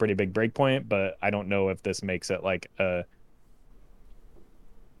that's a pretty big break point. But I don't know if this makes it like a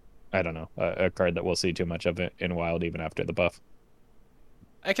card that we'll see too much of it in Wild even after the buff.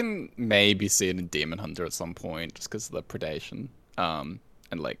 I can maybe see it in Demon Hunter at some point, just because of the predation. And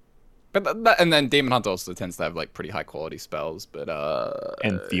like, and then Demon Hunter also tends to have like pretty high quality spells, but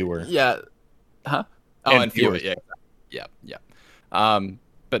and fewer. Yeah. Huh? Oh, and fewer. Yeah.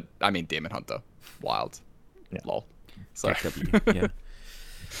 But I mean, Demon Hunter, Wild, lol. Sorry. Yeah.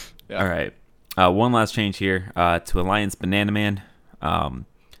 All right. One last change here to Alliance Banana Man.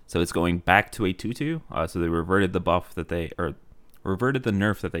 So it's going back to a 2/2. So they reverted the buff reverted the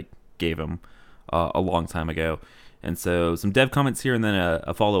nerf that they gave him a long time ago. And so some dev comments here, and then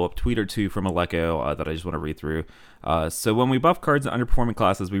a follow-up tweet or two from Aleko that I just want to read through. So when we buff cards in underperforming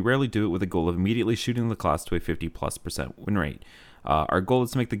classes, we rarely do it with the goal of immediately shooting the class to a 50+% win rate. Our goal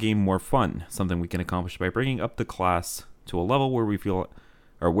is to make the game more fun, something we can accomplish by bringing up the class to a level where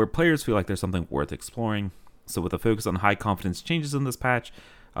where players feel like there's something worth exploring. So with a focus on high confidence changes in this patch,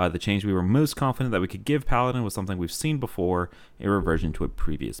 the change we were most confident that we could give Paladin was something we've seen before, a reversion to a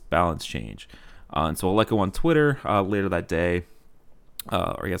previous balance change. And so Aleko on Twitter later that day,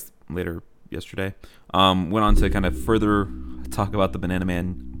 or I guess later yesterday, went on to kind of further talk about the Banana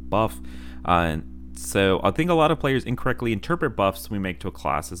Man buff. And so I think a lot of players incorrectly interpret buffs we make to a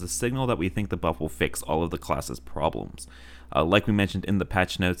class as a signal that we think the buff will fix all of the class's problems. Like we mentioned in the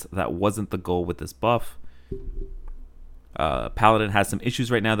patch notes, that wasn't the goal with this buff. Paladin has some issues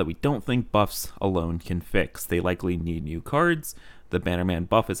right now that we don't think buffs alone can fix. They likely need new cards. The Bannerman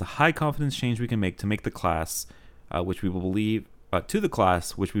buff is a high confidence change we can make to make the class, which we will believe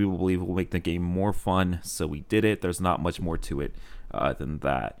will make the game more fun. So we did it. There's not much more to it than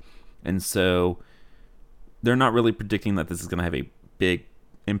that. And so they're not really predicting that this is going to have a big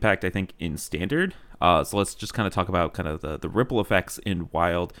impact, I think, in Standard. So let's just kind of talk about kind of the ripple effects in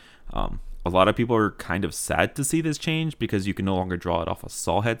Wild. A lot of people are kind of sad to see this change because you can no longer draw it off of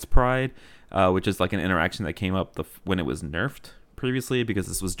Sawhead's Pride, which is like an interaction that came up when it was nerfed previously, because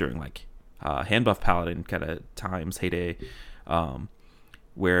this was during like hand buff Paladin kind of times, heyday,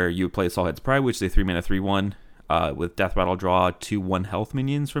 where you would play Sawhead's Pride, which is a 3-mana 3/1 with Death Rattle draw 2/1 health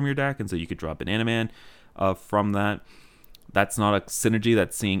minions from your deck, and so you could draw Banana Man from that. That's not a synergy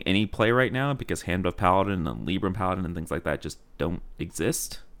that's seeing any play right now because hand buff Paladin and Libram Paladin and things like that just don't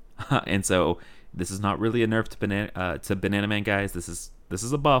exist. And so this is not really a nerf to Banana Man, guys. This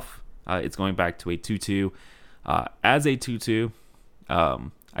is a buff. It's going back to a 2/2. As a 2/2,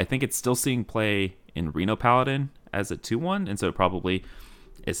 I think it's still seeing play in Reno Paladin as a 2/1, and so probably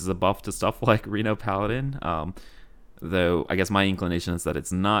this is a buff to stuff like Reno Paladin. Though I guess my inclination is that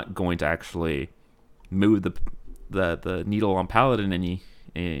it's not going to actually move the needle on Paladin any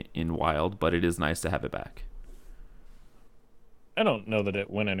in Wild, but it is nice to have it back. I don't know that it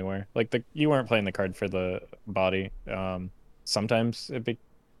went anywhere. Like you weren't playing the card for the body. Sometimes it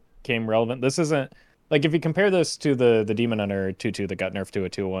became relevant. This isn't like if you compare this to the Demon Hunter 2/2 that got nerfed to a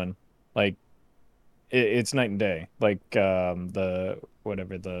 2/1, like it's night and day. Like the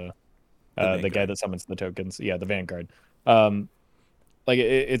guy that summons the tokens, the Vanguard. Like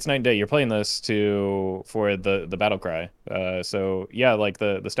it's night and day. You're playing this for the battle cry. So like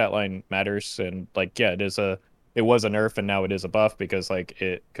the stat line matters, and like it was a nerf and now it is a buff because like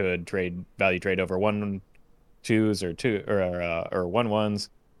it could value trade over 1/2s or 1/1s,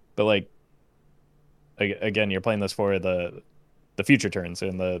 but like again you're playing this for the future turns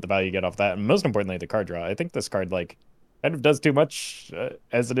and the value you get off that, and most importantly the card draw. I think this card like kind of does too much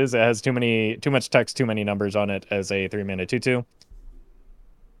as it is. It has too much text, too many numbers on it as a 3-mana 2/2.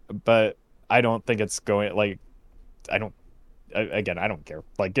 but I don't think it's going like I don't. Again, I don't care.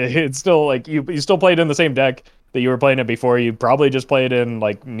 Like it's still like you still played in the same deck that you were playing it before. You probably just played in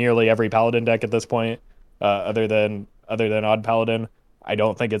like nearly every Paladin deck at this point, other than Odd Paladin. I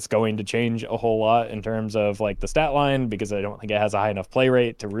don't think it's going to change a whole lot in terms of like the stat line because I don't think it has a high enough play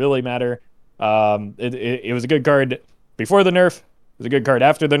rate to really matter. It was a good card before the nerf. It was a good card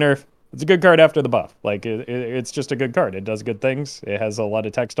after the nerf. It's a good card after the buff. Like it's just a good card. It does good things. It has a lot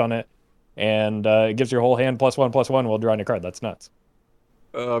of text on it, and it gives your whole hand +1/+1 while drawing a card. That's nuts.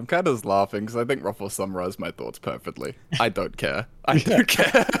 I'm kind of just laughing because I think Ruffle summarized my thoughts perfectly. I don't care. I don't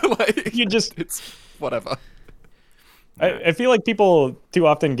care. Like You just it's whatever. I feel like people too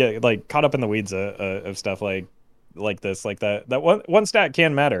often get like caught up in the weeds of stuff like this, like that one stat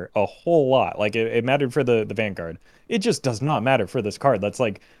can matter a whole lot. Like it mattered for the Vanguard. It just does not matter for this card. That's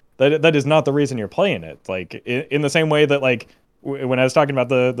like that is not the reason you're playing it. Like in the same way that like when I was talking about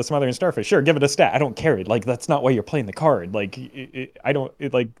the Smothering Starfish, sure, give it a stat. I don't care. Like that's not why you're playing the card. Like I don't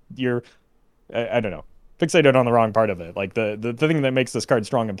like you're I don't know, fixated on the wrong part of it. Like the thing that makes this card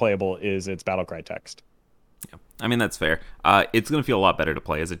strong and playable is its battlecry text. Yeah, I mean that's fair. It's gonna feel a lot better to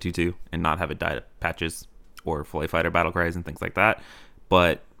play as a 2/2 and not have it die to patches or Flay Fighter battle cries and things like that.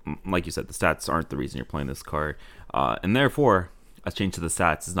 But like you said, the stats aren't the reason you're playing this card, and therefore a change to the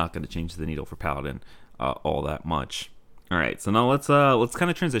stats is not going to change the needle for Paladin all that much. All right, so now let's kind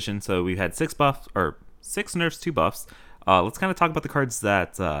of transition. So we've had 6 buffs or 6 nerfs, 2 buffs. Let's kind of talk about the cards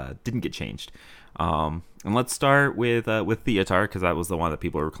that didn't get changed. And let's start with Theotar because that was the one that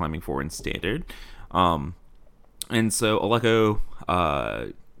people were claiming for in Standard. And so Aleko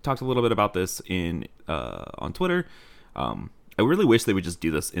talked a little bit about this on Twitter. I really wish they would just do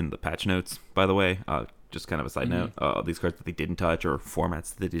this in the patch notes, by the way. Just kind of a side note. These cards that they didn't touch or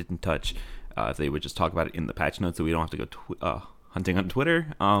formats that they didn't touch, if they would just talk about it in the patch notes so we don't have to go hunting on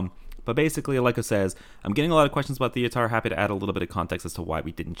Twitter. But basically, Aleko says, I'm getting a lot of questions about Theotar. Happy to add a little bit of context as to why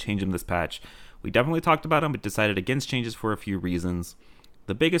we didn't change him this patch. We definitely talked about him, but decided against changes for a few reasons.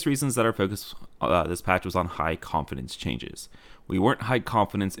 The biggest reasons that our focus this patch was on high confidence changes. We weren't high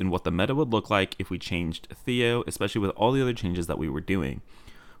confidence in what the meta would look like if we changed Theo, especially with all the other changes that we were doing.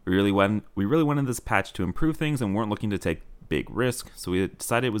 We really wanted this patch to improve things and weren't looking to take big risk, so we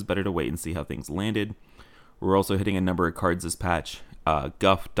decided it was better to wait and see how things landed. We're also hitting a number of cards this patch,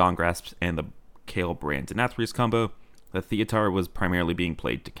 Guff, Dawn Grasp, and the Kale Brand Denathrius combo. The Theotar was primarily being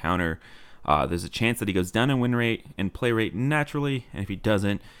played to counter. There's a chance that he goes down in win rate and play rate naturally, and if he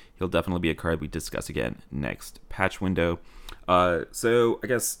doesn't, he'll definitely be a card we discuss again next patch window. So I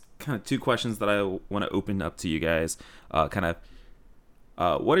guess kind of 2 questions that I want to open up to you guys.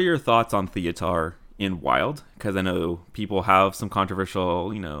 What are your thoughts on Theotar in Wild? Because I know people have some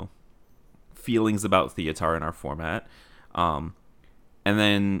controversial, feelings about Theotar in our format. And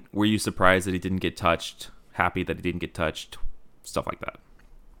then were you surprised that he didn't get touched? Happy that he didn't get touched? Stuff like that.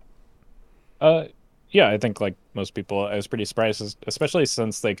 Yeah, I think like most people, I was pretty surprised, especially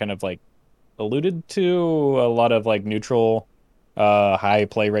since they kind of like alluded to a lot of like neutral, high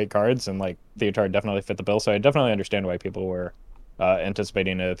play rate cards, and like Theotar definitely fit the bill. So I definitely understand why people were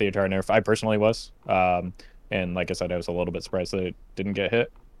anticipating a Theotar nerf. I personally was, and like I said, I was a little bit surprised that it didn't get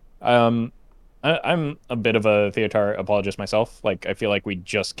hit. I'm a bit of a Theotar apologist myself. Like I feel like we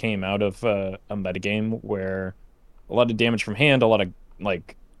just came out of a metagame where a lot of damage from hand, a lot of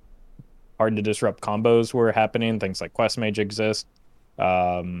like hard to disrupt combos were happening. Things like Quest Mage exist,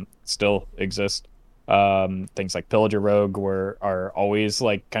 still exist. Things like Pillager Rogue are always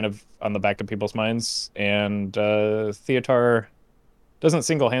like kind of on the back of people's minds, and Theotar doesn't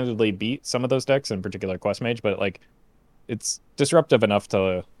single-handedly beat some of those decks, in particular Quest Mage, but like it's disruptive enough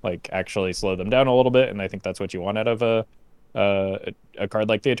to like actually slow them down a little bit, and I think that's what you want out of a card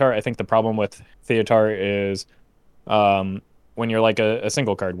like Theotar. I think the problem with Theotar is when you're like a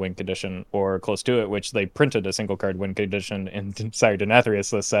single card win condition or close to it, which they printed a single card win condition in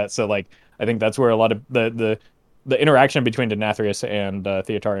Denathrius this set. So like I think that's where a lot of the interaction between Denathrius and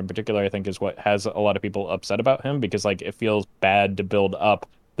Theotar in particular, I think, is what has a lot of people upset about him, because like it feels bad to build up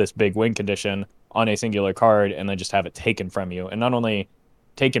this big win condition on a singular card and then just have it taken from you, and not only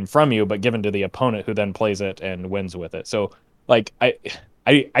taken from you but given to the opponent, who then plays it and wins with it. So like I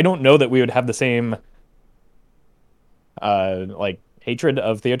don't know that we would have the same like hatred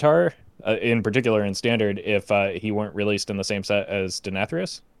of Theotar in particular in Standard if he weren't released in the same set as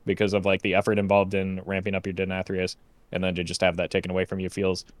Denathrius, because of like the effort involved in ramping up your Denathrius, and then to just have that taken away from you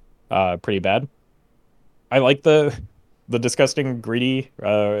feels pretty bad. I like the disgusting greedy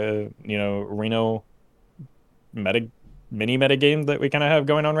Reno mini meta game that we kind of have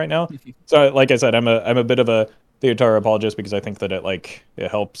going on right now. So like I said, I'm a bit of a Theotar apologist because I think that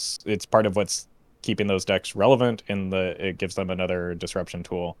it helps. It's part of what's keeping those decks relevant, and it gives them another disruption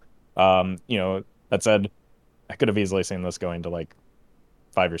tool. That said, I could have easily seen this going to like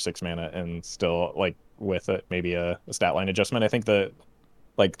 5 or 6 mana and still like with it maybe a stat line adjustment. I think the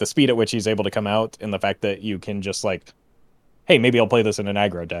speed at which he's able to come out and the fact that you can just like, hey, maybe I'll play this in an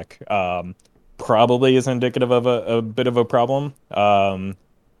aggro deck, probably is indicative of a bit of a problem.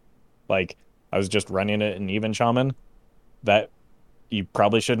 Like I was just running it in Even Shaman. That you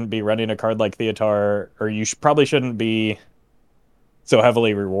probably shouldn't be running a card like Theotar, or you probably shouldn't be so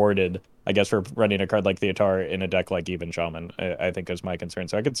heavily rewarded, I guess, for running a card like Theotar in a deck like Even Shaman, I think is my concern.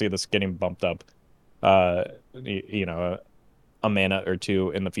 So I could see this getting bumped up, a mana or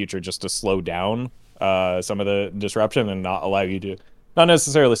two in the future just to slow down some of the disruption and not allow you to, not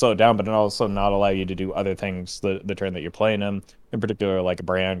necessarily slow it down, but also not allow you to do other things the turn that you're playing him. In particular, like a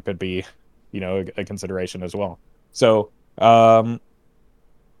brand could be, a consideration as well. So,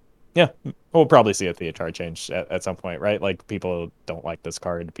 yeah, we'll probably see a Theotar change at some point, right? Like, people don't like this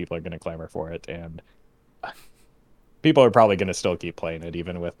card. People are going to clamor for it, and people are probably going to still keep playing it,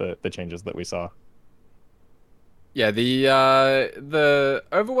 even with the changes that we saw. Yeah, the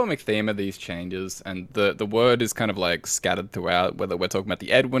overwhelming theme of these changes, and the word is kind of like scattered throughout, whether we're talking about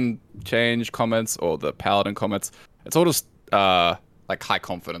the Edwin change comments or the Paladin comments, it's all just like high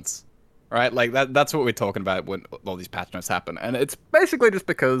confidence, right? Like that's what we're talking about when all these patch notes happen, and it's basically just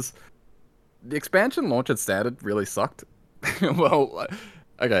because the expansion launch at Standard really sucked. Well,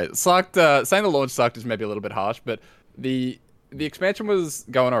 okay, sucked. Saying the launch sucked is maybe a little bit harsh, but the expansion was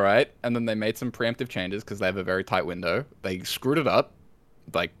going alright, and then they made some preemptive changes because they have a very tight window. They screwed it up,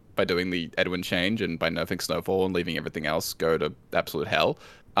 like by doing the Edwin change and by nerfing Snowfall and leaving everything else go to absolute hell.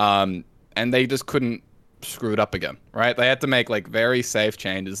 And they just couldn't screw it up again, right? They had to make like very safe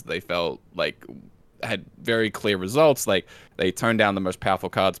changes that they felt like had very clear results. Like they toned down the most powerful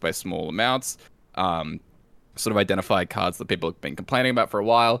cards by small amounts, sort of identified cards that people have been complaining about for a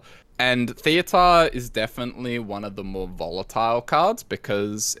while. And Theotar is definitely one of the more volatile cards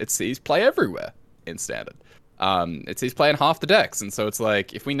because it sees play everywhere in Standard. It sees play in half the decks, and so it's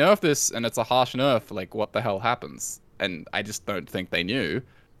like, if we nerf this and it's a harsh nerf, like what the hell happens? And I just don't think they knew.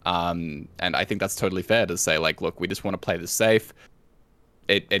 And I think that's totally fair to say, like, look, we just want to play this safe.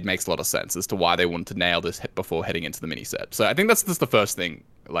 It makes a lot of sense as to why they wanted to nail this before heading into the mini set. So I think that's just the first thing,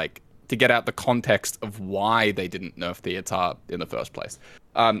 like, to get out the context of why they didn't nerf Theotar in the first place.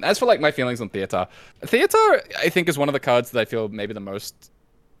 As for like my feelings on Theotar, I think is one of the cards that I feel maybe the most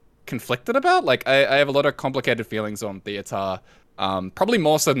conflicted about. Like I have a lot of complicated feelings on Theotar, probably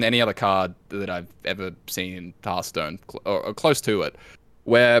more so than any other card that I've ever seen in Hearthstone, or close to it,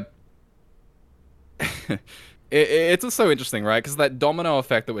 where it's just so interesting, right? Because that domino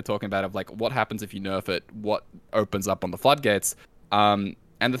effect that we're talking about of like what happens if you nerf it, what opens up on the floodgates.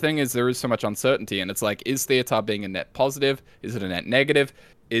 And the thing is, there is so much uncertainty, and it's like, is Theotar being a net positive? Is it a net negative?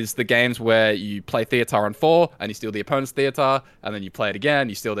 Is the games where you play Theotar on 4, and you steal the opponent's Theotar, and then you play it again,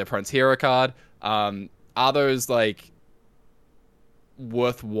 you steal the opponent's hero card? Are those, like,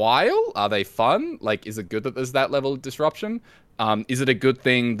 worthwhile? Are they fun? Like, is it good that there's that level of disruption? Is it a good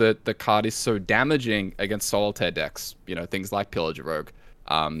thing that the card is so damaging against solitaire decks? Things like Pillager Rogue,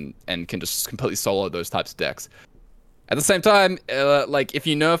 and can just completely solo those types of decks. At the same time, like, if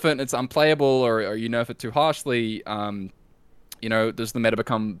you nerf it and it's unplayable, or you nerf it too harshly, does the meta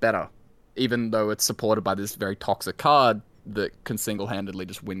become better? Even though it's supported by this very toxic card that can single-handedly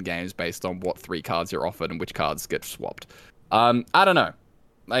just win games based on what 3 cards you're offered and which cards get swapped. I don't know.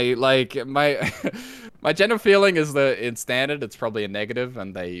 My my general feeling is that in Standard, it's probably a negative,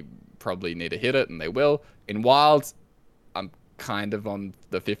 and they probably need to hit it, and they will. In Wild, I'm kind of on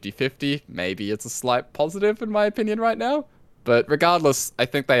the 50-50. Maybe it's a slight positive in my opinion right now, but regardless, I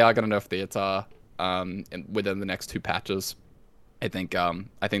think they are going to nerf Theotar within the next 2 patches. I think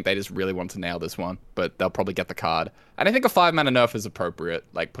they just really want to nail this one, but they'll probably get the card. And I think a 5 mana nerf is appropriate,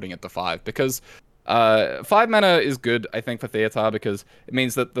 like putting it to 5, because 5 mana is good, I think, for Theotar, because it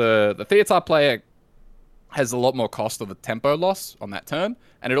means that the Theotar player has a lot more cost of the tempo loss on that turn,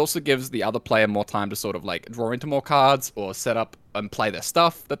 and it also gives the other player more time to sort of like draw into more cards or set up and play their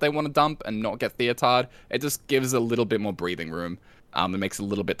stuff that they want to dump and not get Theotar'd. It just gives a little bit more breathing room. It makes it a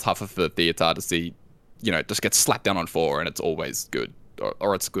little bit tougher for Theotar to see, just get slapped down on 4 and it's always good,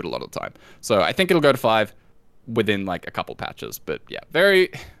 or it's good a lot of the time. So I think it'll go to 5 within like a couple patches, but yeah, very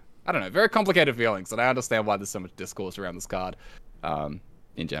complicated feelings, and I understand why there's so much discourse around this card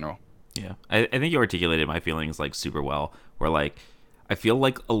in general. Yeah, I think you articulated my feelings like super well, where like I feel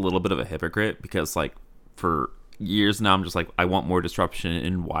like a little bit of a hypocrite because like for years now I'm just like, I want more disruption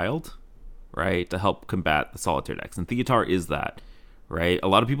in Wild, right, to help combat the solitaire decks, and Theotar is that, right? A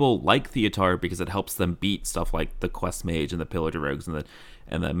lot of people like Theotar because it helps them beat stuff like the Quest Mage and the Pillager Rogues and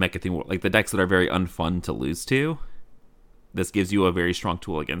the Mecha Theme, like the decks that are very unfun to lose to. This gives you a very strong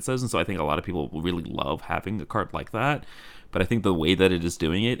tool against those, and so I think a lot of people really love having a card like that. But I think the way that it is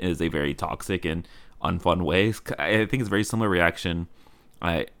doing it is a very toxic and unfun way. I think it's a very similar reaction.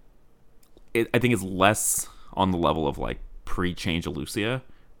 I think it's less on the level of like pre-change Elucia,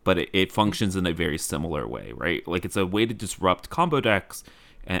 but it functions in a very similar way, right? Like it's a way to disrupt combo decks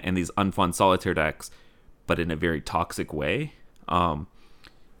and these unfun solitaire decks, but in a very toxic way.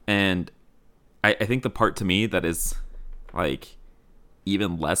 And I think the part to me that is like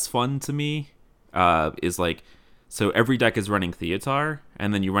even less fun to me is like, so every deck is running Theotar,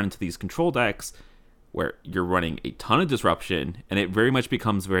 and then you run into these control decks where you're running a ton of disruption, and it very much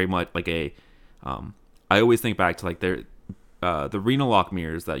becomes very much like a I always think back to like the Rena Lock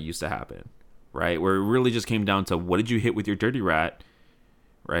mirrors that used to happen, right? Where it really just came down to what did you hit with your Dirty Rat,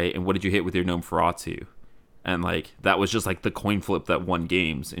 right? And what did you hit with your Gnome Feratu? And like that was just like the coin flip that won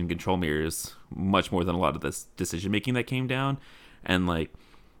games in control mirrors, much more than a lot of this decision making that came down. And like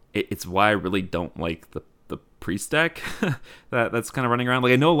it's why I really don't like the priest deck that's kind of running around.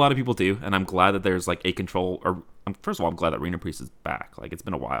 Like I know a lot of people do, and I'm glad that there's like a control. Or first of all, I'm glad that Arena Priest is back. Like it's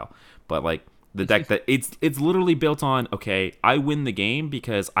been a while, but like the deck that it's literally built on. Okay, I win the game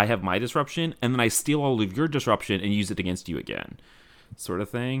because I have my disruption, and then I steal all of your disruption and use it against you again, sort of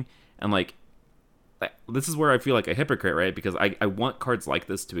thing. And like this is where I feel like a hypocrite, right? Because I want cards like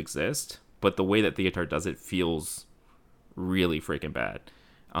this to exist, but the way that Theotar does it feels really freaking bad.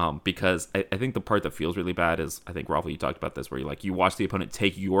 Because I think the part that feels really bad is, I think, Rafa, you talked about this, where you watch the opponent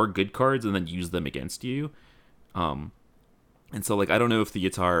take your good cards and then use them against you. And so, like, I don't know if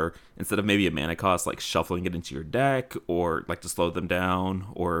Theotar, instead of maybe a mana cost, like, shuffling it into your deck, or, like, to slow them down,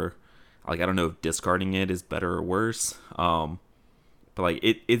 or, like, I don't know if discarding it is better or worse. But, like,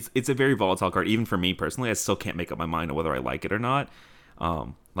 it's a very volatile card. Even for me, personally, I still can't make up my mind on whether I like it or not.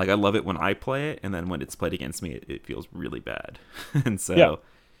 Like, I love it when I play it, and then when it's played against me, it feels really bad. And so... Yeah.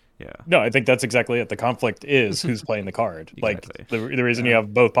 Yeah. No, I think that's exactly it. The conflict is who's playing the card. Exactly. Like the reason you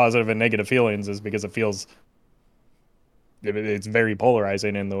have both positive and negative feelings is because it feels it's very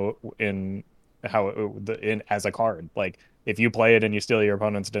polarizing in as a card. Like if you play it and you steal your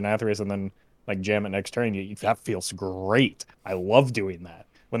opponent's Denathrius and then like jam it next turn, that feels great. I love doing that.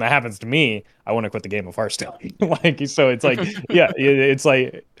 When that happens to me, I want to quit the game of Hearthstone. Like so, it's like yeah, it's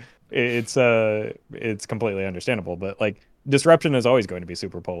like it's completely understandable, but like. Disruption is always going to be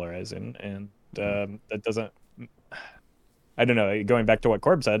super polarizing, and that doesn't. I don't know. Going back to what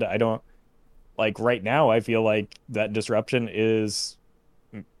Corb said, I don't like right now. I feel like that disruption is,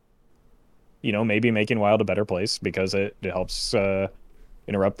 maybe making Wild a better place because it helps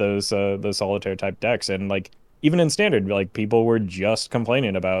interrupt those solitaire type decks, and like even in standard, like people were just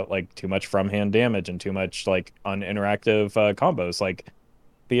complaining about like too much from hand damage and too much like uninteractive combos. Like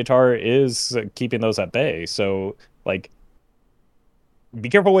Theotar is keeping those at bay, so like. Be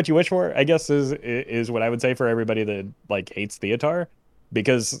careful what you wish for, I guess is what I would say for everybody that like hates Theotar,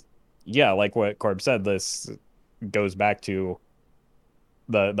 because yeah, like what Corb said, this goes back to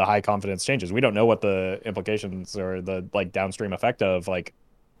the high confidence changes. We don't know what the implications or the like downstream effect of like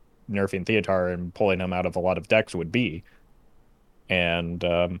nerfing Theotar and pulling him out of a lot of decks would be, and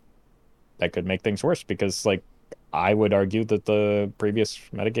that could make things worse because like I would argue that the previous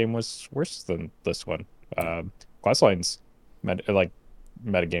metagame was worse than this one. Questline's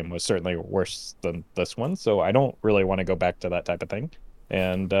metagame was certainly worse than this one, so I don't really want to go back to that type of thing.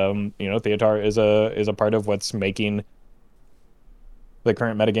 And Theotar is a part of what's making the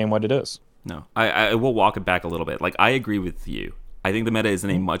current metagame what it is. No, I will walk it back a little bit. Like I agree with you. I think the meta is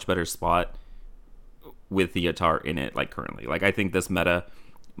in a much better spot with Theotar in it, like currently. Like I think this meta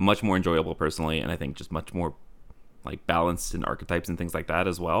much more enjoyable personally, and I think just much more like balanced in archetypes and things like that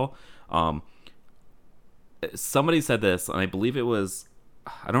as well. Somebody said this, and I believe it was.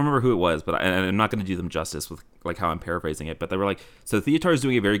 I don't remember who it was, but I'm not going to do them justice with like how I'm paraphrasing it. But they were like, so Theotar is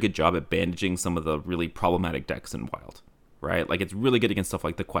doing a very good job at bandaging some of the really problematic decks in Wild, right? Like it's really good against stuff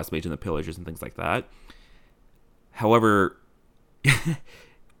like the Quest Mage and the Pillagers and things like that. However,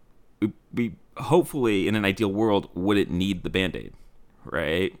 we hopefully in an ideal world wouldn't need the Band-Aid,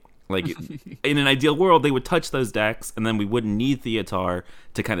 right? Like in an ideal world, they would touch those decks, and then we wouldn't need Theotar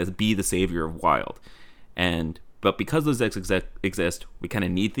to kind of be the savior of Wild, But because those decks exist, we kind of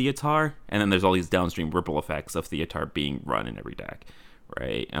need Theotar, and then there's all these downstream ripple effects of Theotar being run in every deck,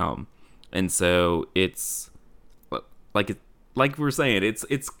 right? And so it's like we were saying,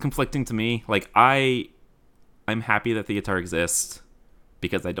 it's conflicting to me. Like I'm happy that Theotar exists,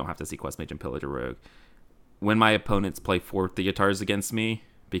 because I don't have to see Quest Mage and Pillager Rogue. When my opponents play 4 Theotars against me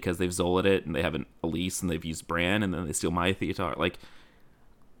because they've Zolid it and they have an Elise and they've used Bran and then they steal my Theotar, like,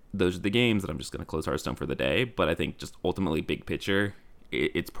 those are the games that I'm just going to close Hearthstone for the day. But I think just ultimately big picture,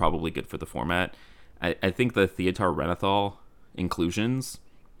 it's probably good for the format. I think the Theotar Renathal inclusions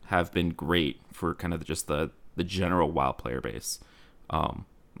have been great for kind of just the general WoW player base.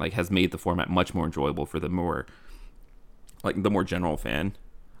 Like, has made the format much more enjoyable for the more general fan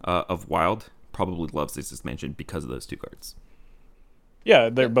of Wild. Probably loves this expansion because of those 2 cards. Yeah,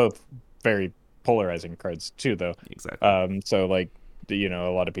 they're both very polarizing cards too, though. Exactly. So like, a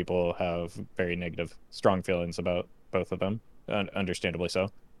lot of people have very negative, strong feelings about both of them, understandably so.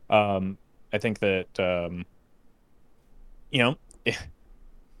 I think that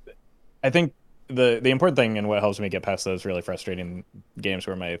I think the important thing and what helps me get past those really frustrating games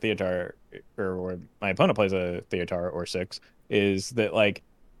where my Theotar or where my opponent plays a Theotar or 6 is that, like,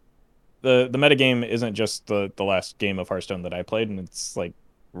 the metagame isn't just the last game of Hearthstone that I played, and it's like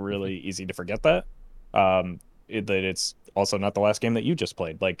really easy to forget that. That it's also not the last game that you just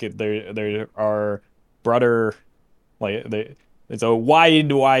played. Like, there are broader, like, it's a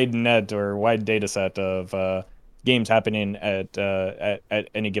wide net or wide data set of games happening at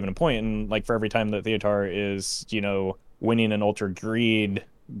any given point, and like for every time that Theotar is winning an Ultra Greed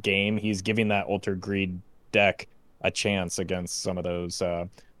game, he's giving that Ultra Greed deck a chance against some of those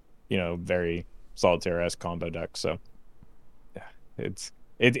very solitaire-esque combo decks. So yeah,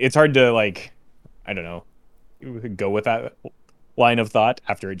 it's hard to, like, I don't know, go with that line of thought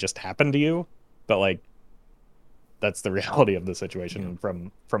after it just happened to you, but like that's the reality of the situation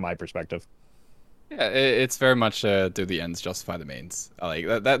from my perspective. Yeah, it's very much do the ends justify the means. Like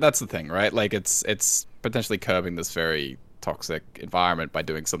that's the thing, right? Like it's potentially curbing this very toxic environment by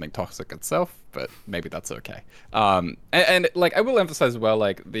doing something toxic itself, but maybe that's okay. And like I will emphasize as well,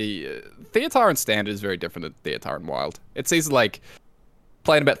 like the Theotar in Standard is very different than Theotar in Wild. It sees like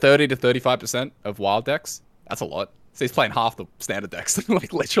playing about 30 to 35% of Wild decks. That's a lot. So he's playing half the Standard decks,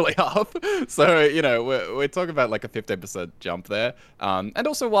 like literally half. So we're talking about like a 15% jump there. And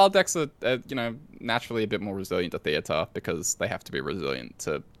also Wild decks are naturally a bit more resilient to Theotar because they have to be resilient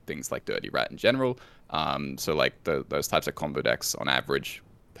to things like Dirty Rat in general. So like those types of combo decks on average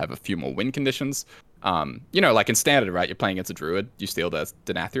have a few more win conditions. Like in Standard, right, you're playing against a Druid, you steal their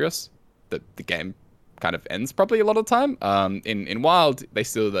Denathrius, the game kind of ends probably a lot of the time. In Wild, they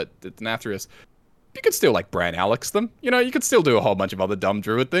steal the Denathrius. You could still like Bran Alex them. You could still do a whole bunch of other dumb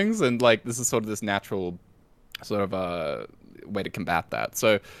Druid things, and like this is sort of this natural sort of way to combat that.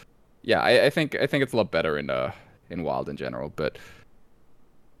 So yeah, I think it's a lot better in Wild in general, but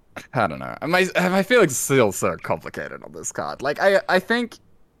I don't know. My feelings still so complicated on this card. Like I think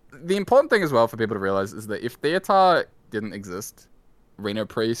the important thing as well for people to realize is that if Theotar didn't exist, Reno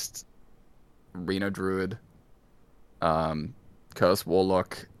Priest, Reno Druid, Curse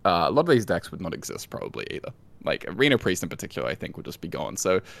Warlock, a lot of these decks would not exist probably either. Like Reno Priest in particular, I think would just be gone.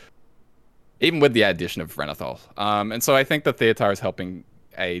 So even with the addition of Renathal, and so I think that Theotar is helping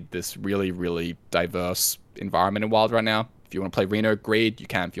this really, really diverse environment in Wild right now. If you want to play Reno Greed, you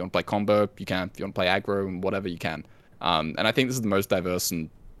can. If you want to play combo, you can. If you want to play aggro and whatever, you can. And I think this is the most diverse and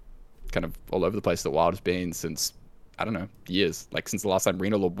kind of all over the place that Wild has been since, I don't know, years. Like since the last time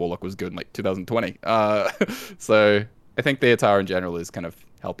Reno Warlock was good in like 2020. So I think Theotar in general is kind of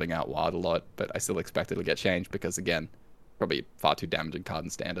helping out Wild a lot, but I still expect it'll get changed because, again, probably far too damaging card in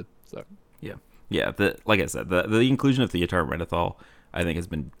Standard. So yeah. Like I said, the inclusion of Theotar and Renathal, I think, has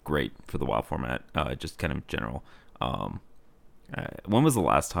been great for the WoW format. Just kind of general. When was the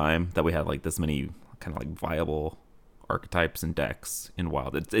last time that we had like this many kind of like viable archetypes and decks in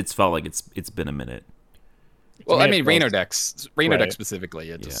Wild? It's felt like it's been a minute. Well, I mean, Reno decks specifically,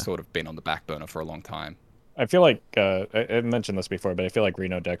 it's just sort of been on the back burner for a long time. I feel like I mentioned this before, but I feel like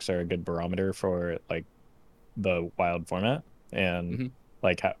Reno decks are a good barometer for like the Wild format and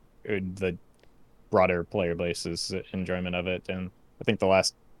like how the broader player base's enjoyment of it. And I think the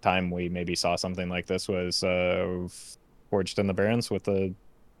last time we maybe saw something like this was Forged in the Barrens with the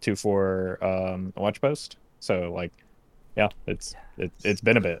 2/4 watch post. So like, yeah, it's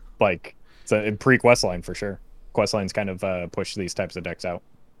been a bit. Like it's a pre-Questline for sure. Questline's kind of pushed these types of decks out.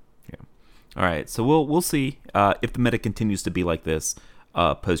 Yeah. All right, so we'll see if the meta continues to be like this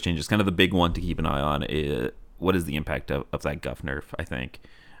post changes. Kind of the big one to keep an eye on is what is the impact of that Guff nerf, I think,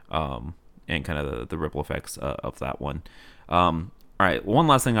 and kind of the ripple effects of that one. All right, one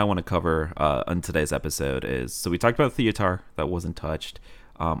last thing I want to cover on today's episode is, so we talked about Theotar that wasn't touched.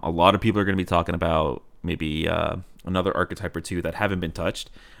 A lot of people are going to be talking about maybe another archetype or two that haven't been touched,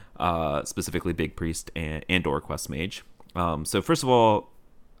 specifically Big Priest and or Quest Mage. So first of all,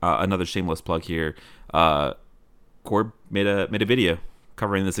 another shameless plug here. Corb made a video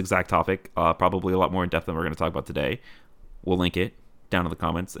covering this exact topic, probably a lot more in depth than we're going to talk about today. We'll link it down in the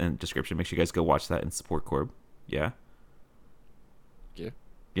comments and description. Make sure you guys go watch that and support Corb. Yeah.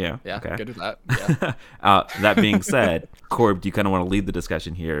 Yeah. Okay. Good with that. Yeah. That being said, Corb, do you kind of want to lead the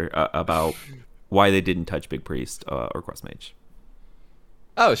discussion here about why they didn't touch Big Priest or Quest Mage?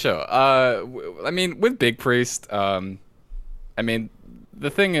 Oh, sure. I mean, with Big Priest, I mean, the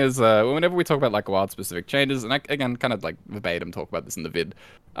thing is, whenever we talk about like wild specific changes, and I, again, kind of like verbatim talk about this in the vid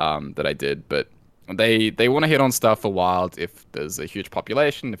that I did, but they want to hit on stuff for wild if there's a huge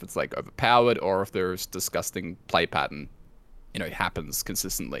population, if it's like overpowered, or if there's disgusting play pattern, happens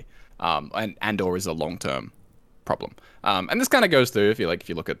consistently, and or is a long-term problem. And this kind of goes through if you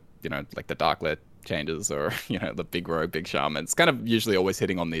look at like the Darklet changes or the Big Rogue, Big Shaman. It's kind of usually always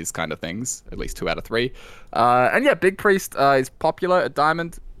hitting on these kind of things, at least 2 out of 3. And yeah, Big Priest is popular at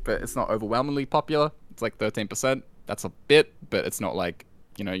Diamond, but it's not overwhelmingly popular. It's like 13%. That's a bit, but it's not like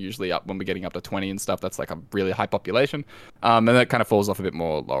usually up when we're getting up to 20 and stuff. That's like a really high population, and that kind of falls off a bit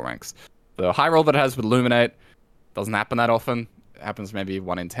more low ranks. The high roll that it has with Illuminate doesn't happen that often. It happens maybe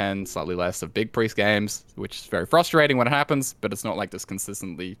 1 in 10, slightly less of Big Priest games, which is very frustrating when it happens, but it's not like this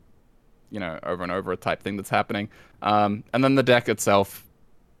consistently, over and over type thing that's happening. And then the deck itself,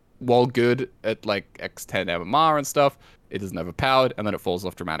 while good at like X10 MMR and stuff, it is never powered, and then it falls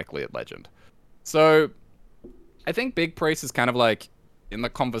off dramatically at Legend. So I think Big Priest is kind of like in the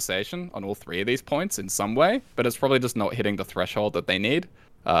conversation on all 3 of these points in some way, but it's probably just not hitting the threshold that they need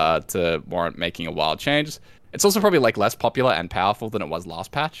to warrant making a wild change. It's also probably like less popular and powerful than it was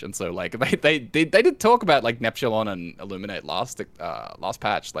last patch, and so like they did talk about like Neptulon and Illuminate last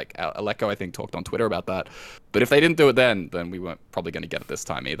patch. Like Aleko, I think, talked on Twitter about that. But if they didn't do it then we weren't probably going to get it this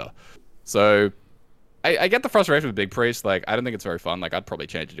time either. So I get the frustration with Big Priest. Like, I don't think it's very fun. Like, I'd probably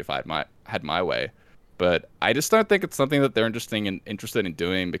change it if I had my way. But I just don't think it's something that they're interested in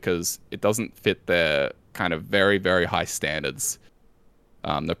doing, because it doesn't fit their kind of very, very high standards.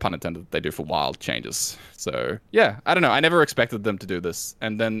 No pun intended, they do for wild changes. So yeah, I don't know. I never expected them to do this.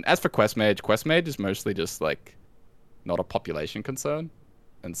 And then as for Quest Mage is mostly just like not a population concern.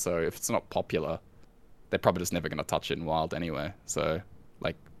 And so if it's not popular, they're probably just never going to touch it in wild anyway. So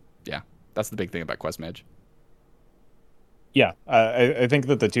like, yeah, that's the big thing about Quest Mage. Yeah, I think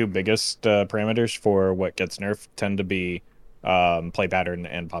that the 2 biggest parameters for what gets nerfed tend to be play pattern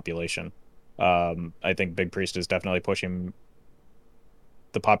and population. I think Big Priest is definitely pushing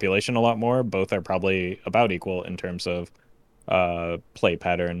the population a lot more. Both are probably about equal in terms of play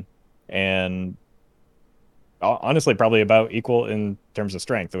pattern, and honestly probably about equal in terms of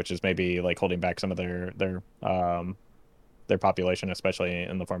strength, which is maybe like holding back some of their population, especially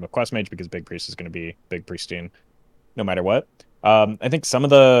in the form of Quest Mage, because Big Priest is going to be Big Priestine no matter what. I think some of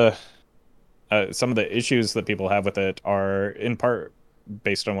the issues that people have with it are in part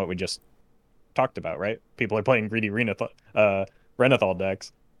based on what we just talked about, right? People are playing greedy Renathal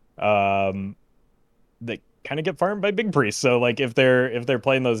decks. They kind of get farmed by Big Priest. So like if they're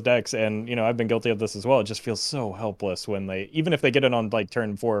playing those decks, and I've been guilty of this as well, it just feels so helpless when even if they get it on like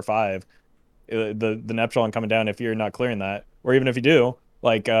turn 4 or 5, the Neptulon coming down, if you're not clearing that, or even if you do,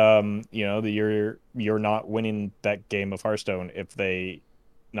 like you're not winning that game of Hearthstone if they,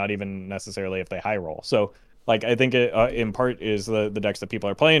 not even necessarily if they high roll. So like, I think it in part is the decks that people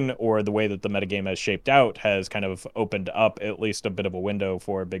are playing, or the way that the metagame has shaped out has kind of opened up at least a bit of a window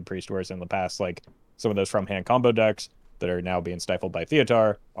for Big Priest, whereas in the past, like some of those from hand combo decks that are now being stifled by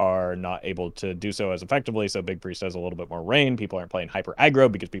Theotar are not able to do so as effectively. So Big Priest has a little bit more rain. People aren't playing hyper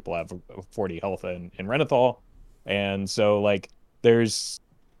aggro because people have 40 health in Renathal. And so like there's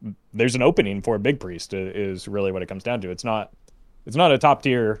an opening for Big Priest is really what it comes down to. It's not a top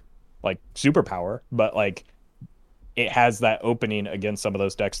tier like superpower, but like it has that opening against some of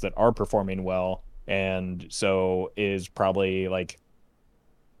those decks that are performing well, and so is probably like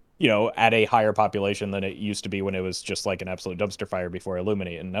at a higher population than it used to be when it was just like an absolute dumpster fire before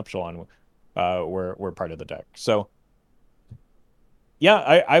Illuminate and Neptulon were part of the deck. So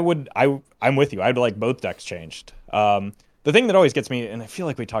yeah, I'm with you. I'd like both decks changed. The thing that always gets me, and I feel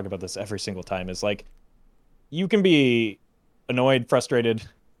like we talk about this every single time, is like you can be annoyed, frustrated,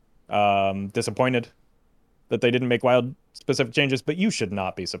 disappointed that they didn't make wild specific changes, but you should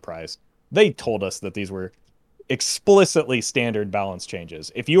not be surprised. They told us that these were explicitly standard balance changes.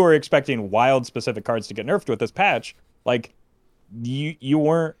 If you were expecting wild specific cards to get nerfed with this patch, like you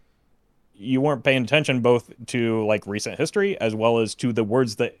weren't paying attention both to like recent history as well as to the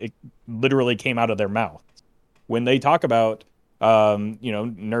words that it literally came out of their mouth. When they talk about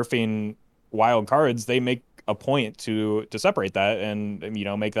nerfing wild cards, they make a point to separate that and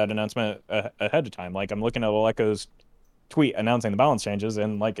make that announcement ahead of time. Like I'm looking at Aleko's tweet announcing the balance changes,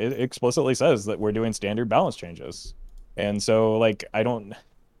 and like it explicitly says that we're doing standard balance changes. And so like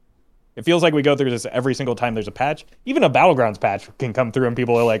it feels like we go through this every single time there's a patch. Even a Battlegrounds patch can come through and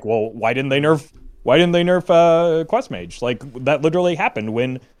people are like, well, why didn't they nerf Quest Mage? Like that literally happened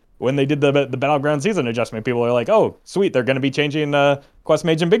when they did the Battleground season adjustment. People are like, oh sweet, they're going to be changing Quest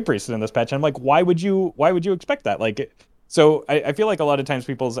Mage and Big Priest in this patch. And I'm like, why would you expect that? Like, so I feel like a lot of times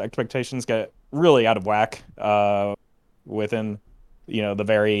people's expectations get really out of whack within the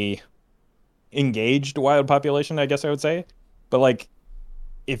very engaged wild population, I guess I would say. But like,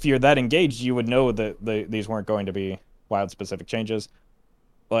 if you're that engaged, you would know that these weren't going to be wild specific changes.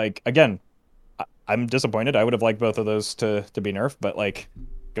 Like, again, I'm disappointed. I would have liked both of those to be nerfed, but like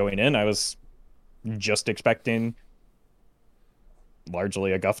going in, I was just expecting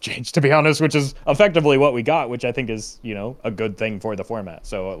largely a Guff change, to be honest, which is effectively what we got, which I think is, a good thing for the format.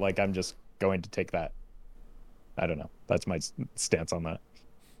 So like, I'm just going to take that. I don't know. That's my stance on that.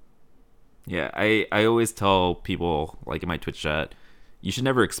 Yeah, I always tell people, like in my Twitch chat, you should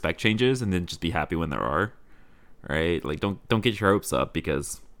never expect changes and then just be happy when there are, right? Like don't get your hopes up,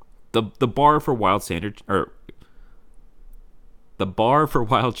 because the bar for wild standard, or the bar for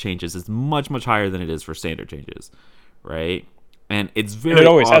wild changes, is much higher than it is for standard changes, right? And it's very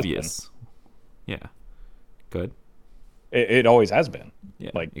obvious. Yeah, good. It always has been.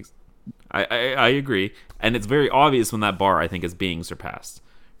 Yeah, like I agree, and it's very obvious when that bar, I think, is being surpassed,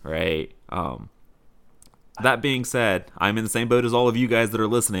 right? That being said, I'm in the same boat as all of you guys that are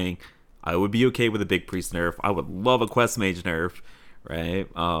listening. I would be okay with a Big Priest nerf. I would love a Quest Mage nerf, right?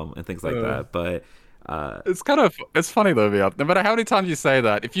 And things like that. But it's funny though, Viap. No matter how many times you say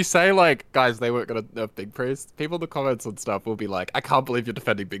that, if you say like, guys, they weren't gonna nerf Big Priest, people in the comments and stuff will be like, I can't believe you're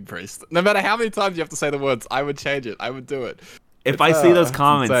defending Big Priest. No matter how many times you have to say the words, I would change it. I would do it. If I see those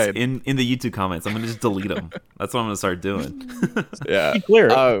comments in the YouTube comments, I'm gonna just delete them. That's what I'm gonna start doing. Yeah. To be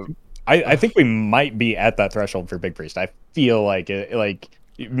clear. I think we might be at that threshold for Big Priest. I feel like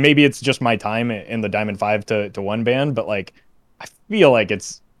maybe it's just my time in the Diamond 5 to 1 ban, but like I feel like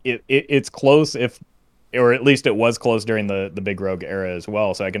it's close, or at least it was close during the Big Rogue era as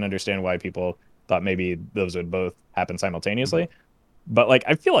well. So I can understand why people thought maybe those would both happen simultaneously. But like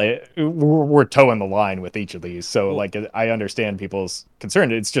I feel like we're towing the line with each of these. So like I understand people's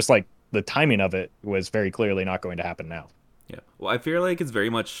concern. It's just like the timing of it was very clearly not going to happen now. Yeah. Well, I feel like it's very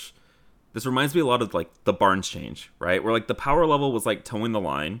much. This reminds me a lot of like the Barnes change, right? Where like the power level was like towing the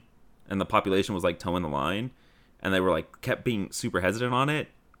line, and the population was like towing the line, and they were like kept being super hesitant on it.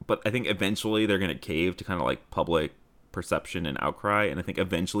 But I think eventually they're gonna cave to kind of like public perception and outcry, and I think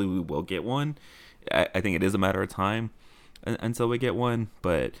eventually we will get one. I think it is a matter of time until we get one,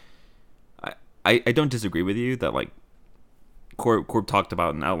 but I don't disagree with you that like Corb talked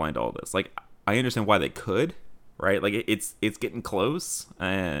about and outlined all this. Like I understand why they could, right? Like it's getting close.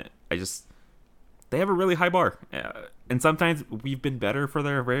 They have a really high bar, and sometimes we've been better for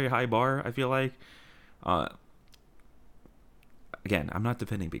their very high bar. I feel like, again, I'm not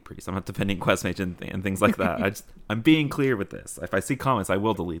defending Big Priest. I'm not defending Quest Mage and things like that. I'm being clear with this. If I see comments, I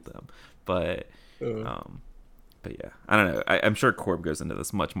will delete them. But yeah, I don't know. I'm sure Corb goes into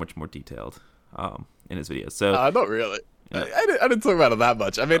this much more detailed in his videos. So not really. Yeah. I didn't talk about it that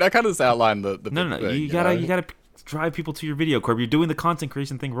much. I mean, I kind of just outlined the no. Thing, you gotta drive people to your video, Corb. You're doing the content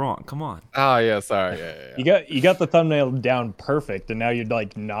creation thing wrong. Come on. Oh yeah, sorry. Yeah. You got the thumbnail down perfect, and now you're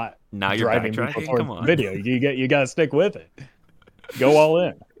like not driving people towards the video. You got to stick with it. Go all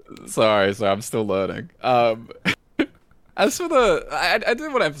in. Sorry, I'm still learning. As for I did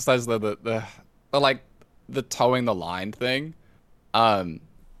want to emphasize though the like the towing the line thing.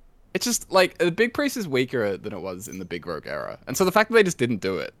 It's just like the Big Priest is weaker than it was in the Big Rogue era, and so the fact that they just didn't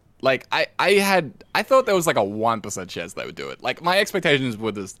do it. Like I thought there was like a 1% chance they would do it. Like my expectations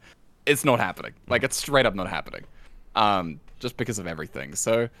were just, it's not happening. Like it's straight up not happening. Just because of everything.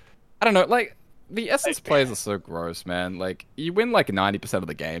 So I don't know. Like the Essence plays are so gross, man. Like you win like 90% of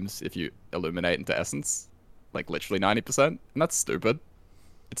the games if you illuminate into Essence, like literally 90%, and that's stupid.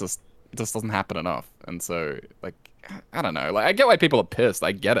 It just doesn't happen enough. And so like I don't know. Like I get why people are pissed.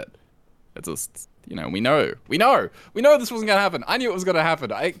 I get it. It's just. We know this wasn't gonna happen. I knew it was gonna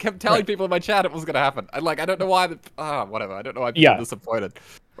happen. I kept telling people in my chat it was gonna happen. I don't know why. Whatever. I don't know why people are disappointed.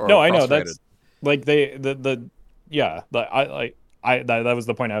 No, I know that's like that was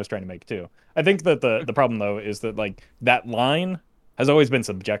the point I was trying to make too. I think that the problem though is that like that line has always been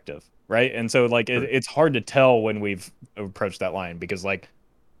subjective, right? And so like it's hard to tell when we've approached that line because like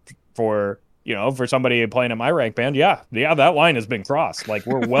for for somebody playing at my rank band, yeah, that line has been crossed. Like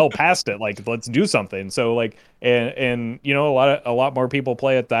we're well past it. Like let's do something. So like, and a lot more people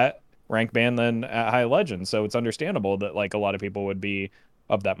play at that rank band than at High Legend. So it's understandable that like a lot of people would be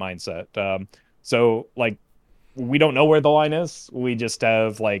of that mindset. So like, we don't know where the line is. We just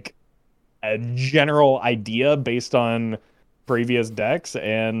have like a general idea based on previous decks,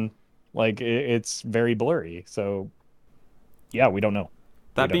 and like it's very blurry. So yeah, we don't know.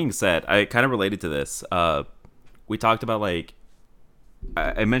 That being said, I kind of related to this. We talked about like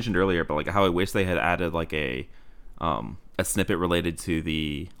I mentioned earlier, but like how I wish they had added like a snippet related to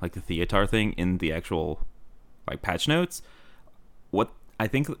the Theotar thing in the actual like patch notes. I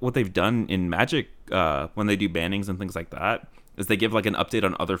think what they've done in Magic when they do bannings and things like that is they give like an update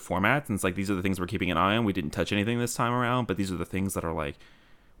on other formats, and it's like these are the things we're keeping an eye on. We didn't touch anything this time around, but these are the things that are like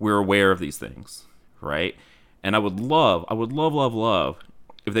we're aware of these things, right? And I would love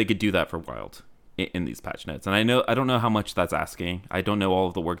if they could do that for Wild in these patch notes. And I don't know how much that's asking. I don't know all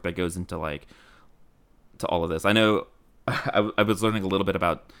of the work that goes into like to all of this. I know I was learning a little bit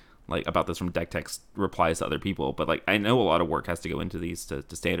about this from deck text replies to other people, but like I know a lot of work has to go into these to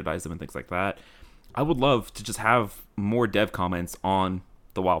standardize them and things like that. I would love to just have more dev comments on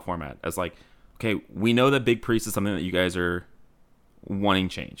the Wild format as like, okay, we know that Big Priest is something that you guys are wanting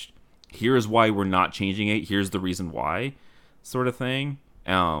changed. Here's why we're not changing it. Here's the reason why, sort of thing.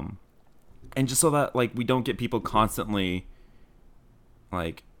 And just so that like we don't get people constantly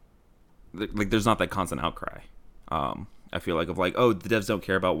like there's not that constant outcry. I feel like of like, oh, the devs don't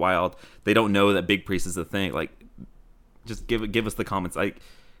care about Wild. They don't know that Big Priest is a thing. Like, just give us the comments. Like,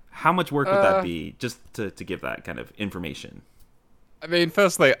 how much work would that be just to give that kind of information? I mean,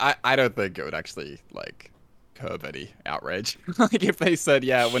 firstly, I don't think it would actually like curb any outrage. Like if they said,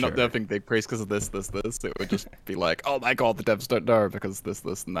 yeah, we're not nerfing Big Priest because of this, it would just be like, oh my god, the devs don't know because this,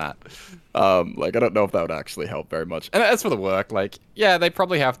 and that. Like I don't know if that would actually help very much. And as for the work, like, yeah, they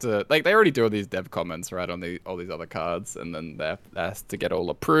probably have to, like, they already do all these dev comments, right, on all these other cards, and then that has to get all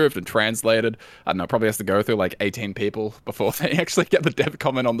approved and translated. I don't know, probably has to go through like 18 people before they actually get the dev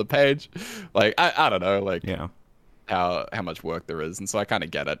comment on the page. Like, I don't know, like, yeah, how much work there is. And so I kind of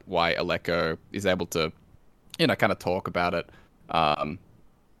get it, why Aleko is able to, kind of talk about it, on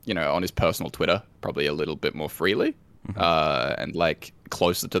his personal Twitter, probably a little bit more freely, and like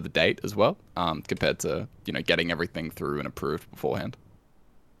closer to the date as well, compared to, getting everything through and approved beforehand.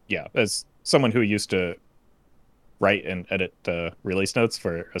 Yeah, as someone who used to write and edit release notes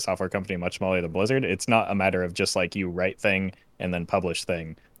for a software company much smaller than Blizzard, it's not a matter of just like you write thing and then publish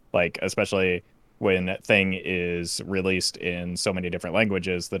thing. Like, especially when thing is released in so many different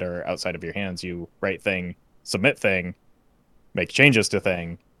languages that are outside of your hands, you write thing, submit thing, make changes to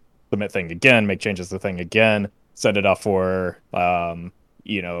thing, submit thing again, make changes to thing again, send it off for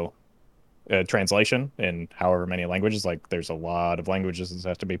translation in however many languages. Like there's a lot of languages that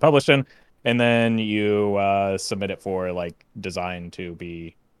have to be published in, and then you submit it for like design to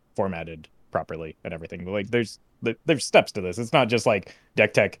be formatted properly and everything. But like there's steps to this. It's not just like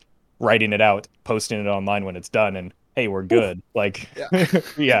deck tech writing it out, posting it online when it's done, and hey, we're good. Oof. Like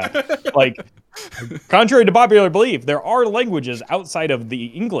yeah. Like contrary to popular belief, there are languages outside of the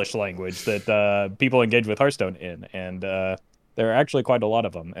English language that people engage with Hearthstone in, and there are actually quite a lot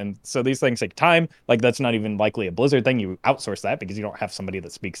of them. And so these things take time. Like that's not even likely a Blizzard thing. You outsource that because you don't have somebody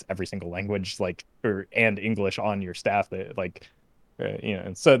that speaks every single language, like and English on your staff. That like,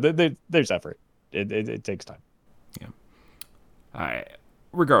 And so there's effort. It takes time. Yeah. All right.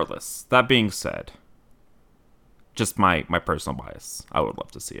 Regardless, that being said, just my personal bias, I would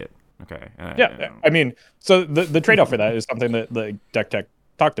love to see it. Okay. I mean, so the trade-off for that is something that the deck tech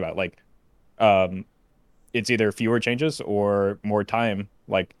talked about. Like, it's either fewer changes or more time,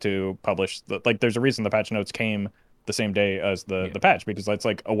 like to publish. Like, there's a reason the patch notes came the same day as the patch, because that's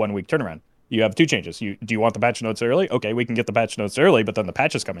like a 1 week turnaround. You have two changes. Do you want the patch notes early? Okay, we can get the patch notes early, but then the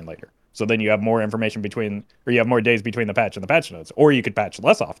patch is coming later. So then you have more information you have more days between the patch and the patch notes. Or you could patch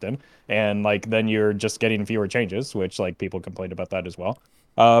less often, and like then you're just getting fewer changes, which like people complained about that as well.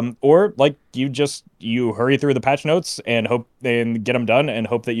 Or like you hurry through the patch notes and get them done and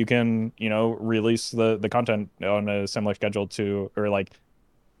hope that you can, release the content on a similar schedule or like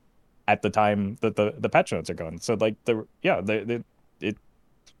at the time that the patch notes are going. So like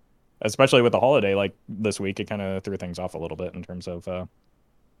especially with the holiday, like this week, it kind of threw things off a little bit in terms of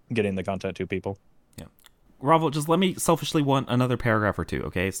getting the content to people. Yeah, Ravel, just let me selfishly want another paragraph or two.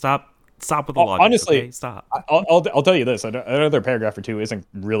 Okay, stop with the logic. Honestly, okay? Stop. I'll tell you this: another paragraph or two isn't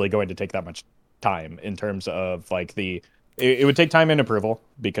really going to take that much time in terms of like it would take time and approval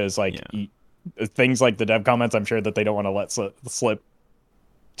because like things like the dev comments, I'm sure that they don't want to let slip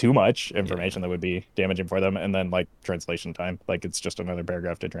too much information that would be damaging for them, and then like translation time, like it's just another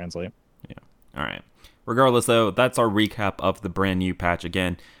paragraph to translate. Yeah. All right. Regardless, though, that's our recap of the brand new patch.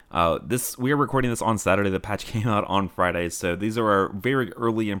 Again, we are recording this on Saturday. The patch came out on Friday, so these are our very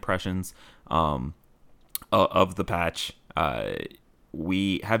early impressions of the patch.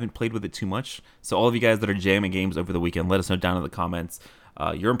 We haven't played with it too much, so all of you guys that are jamming games over the weekend, let us know down in the comments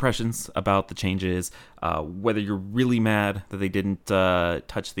your impressions about the changes, whether you're really mad that they didn't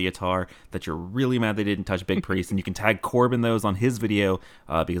touch Theotar, that you're really mad they didn't touch Big Priest, and you can tag Corb in those on his video,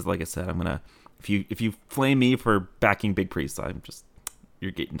 because like I said, I'm gonna, if you flame me for backing Big Priest,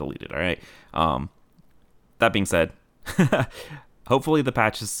 you're getting deleted. All right. That being said, hopefully the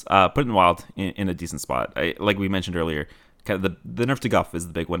patch is putting Wild in a decent spot. Like we mentioned earlier, kind of the nerf to Guff is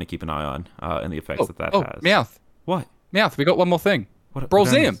the big one to keep an eye on, and the effects that has. Meowth. What? Meowth, we got one more thing. What?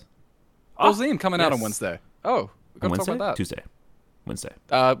 Brawlseum. Brawlseum coming out on Wednesday. Oh, we got to talk Wednesday? about that. Tuesday. Wednesday.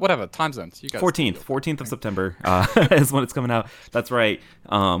 Whatever, time zones. You guys. 14th of September is when it's coming out. That's right.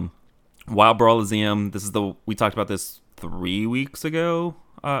 Wild Brawlseum. We talked about this 3 weeks ago,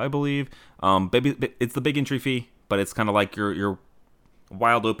 I believe. It's the big entry fee, but it's kind of like your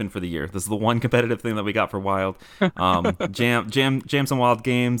Wild Open for the year. This is the one competitive thing that we got for Wild. Jam some Wild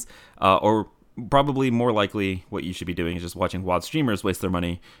games, or probably more likely what you should be doing is just watching Wild streamers waste their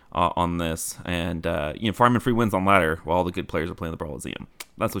money on this, and farming free wins on ladder while all the good players are playing the Brawlseum.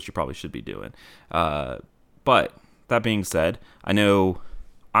 That's what you probably should be doing. But that being said, I know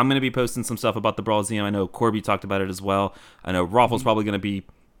I'm going to be posting some stuff about the Brawlseum. I know Corby talked about it as well. I know Raffle's probably going to be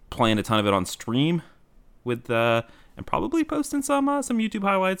playing a ton of it on stream with and probably posting some YouTube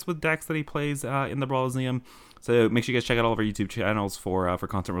highlights with decks that he plays in the Brawlseum. So make sure you guys check out all of our YouTube channels for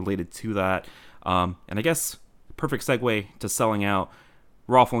content related to that. And I guess perfect segue to selling out.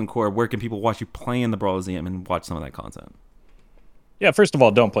 Raffle and Corb, where can people watch you play in the Brawlseum and watch some of that content? Yeah, first of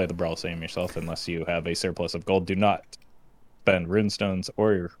all, don't play the Brawlseum yourself unless you have a surplus of gold. Do not spend runestones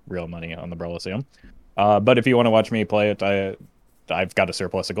or your real money on the Brawlseum. But if you want to watch me play it, I've got a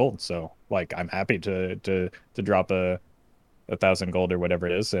surplus of gold, so like I'm happy to drop a 1,000 gold or whatever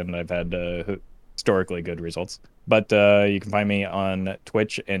it is, and I've had historically good results. But you can find me on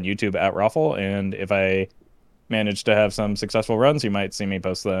Twitch and YouTube at Raffle, and if I manage to have some successful runs, you might see me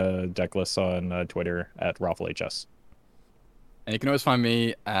post the deck lists on Twitter at RaffleHS. And you can always find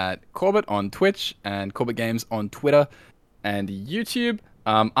me at Corbett on Twitch and Corbett Games on Twitter and YouTube.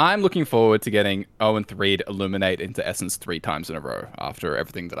 I'm looking forward to getting 0-3 to Illuminate into Essence 3 times in a row after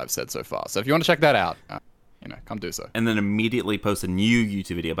everything that I've said so far. So if you want to check that out, come do so. And then immediately post a new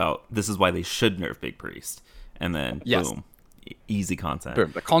YouTube video about this is why they should nerf Big Priest. And then, boom, easy content.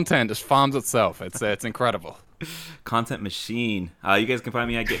 Boom, the content just farms itself. It's incredible. Content machine. You guys can find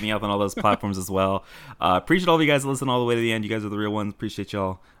me at Get Me Out on all those platforms as well. Appreciate all of you guys that listen all the way to the end. You guys are the real ones. Appreciate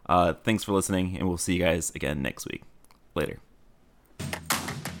y'all. Thanks for listening, and we'll see you guys again next week. Later.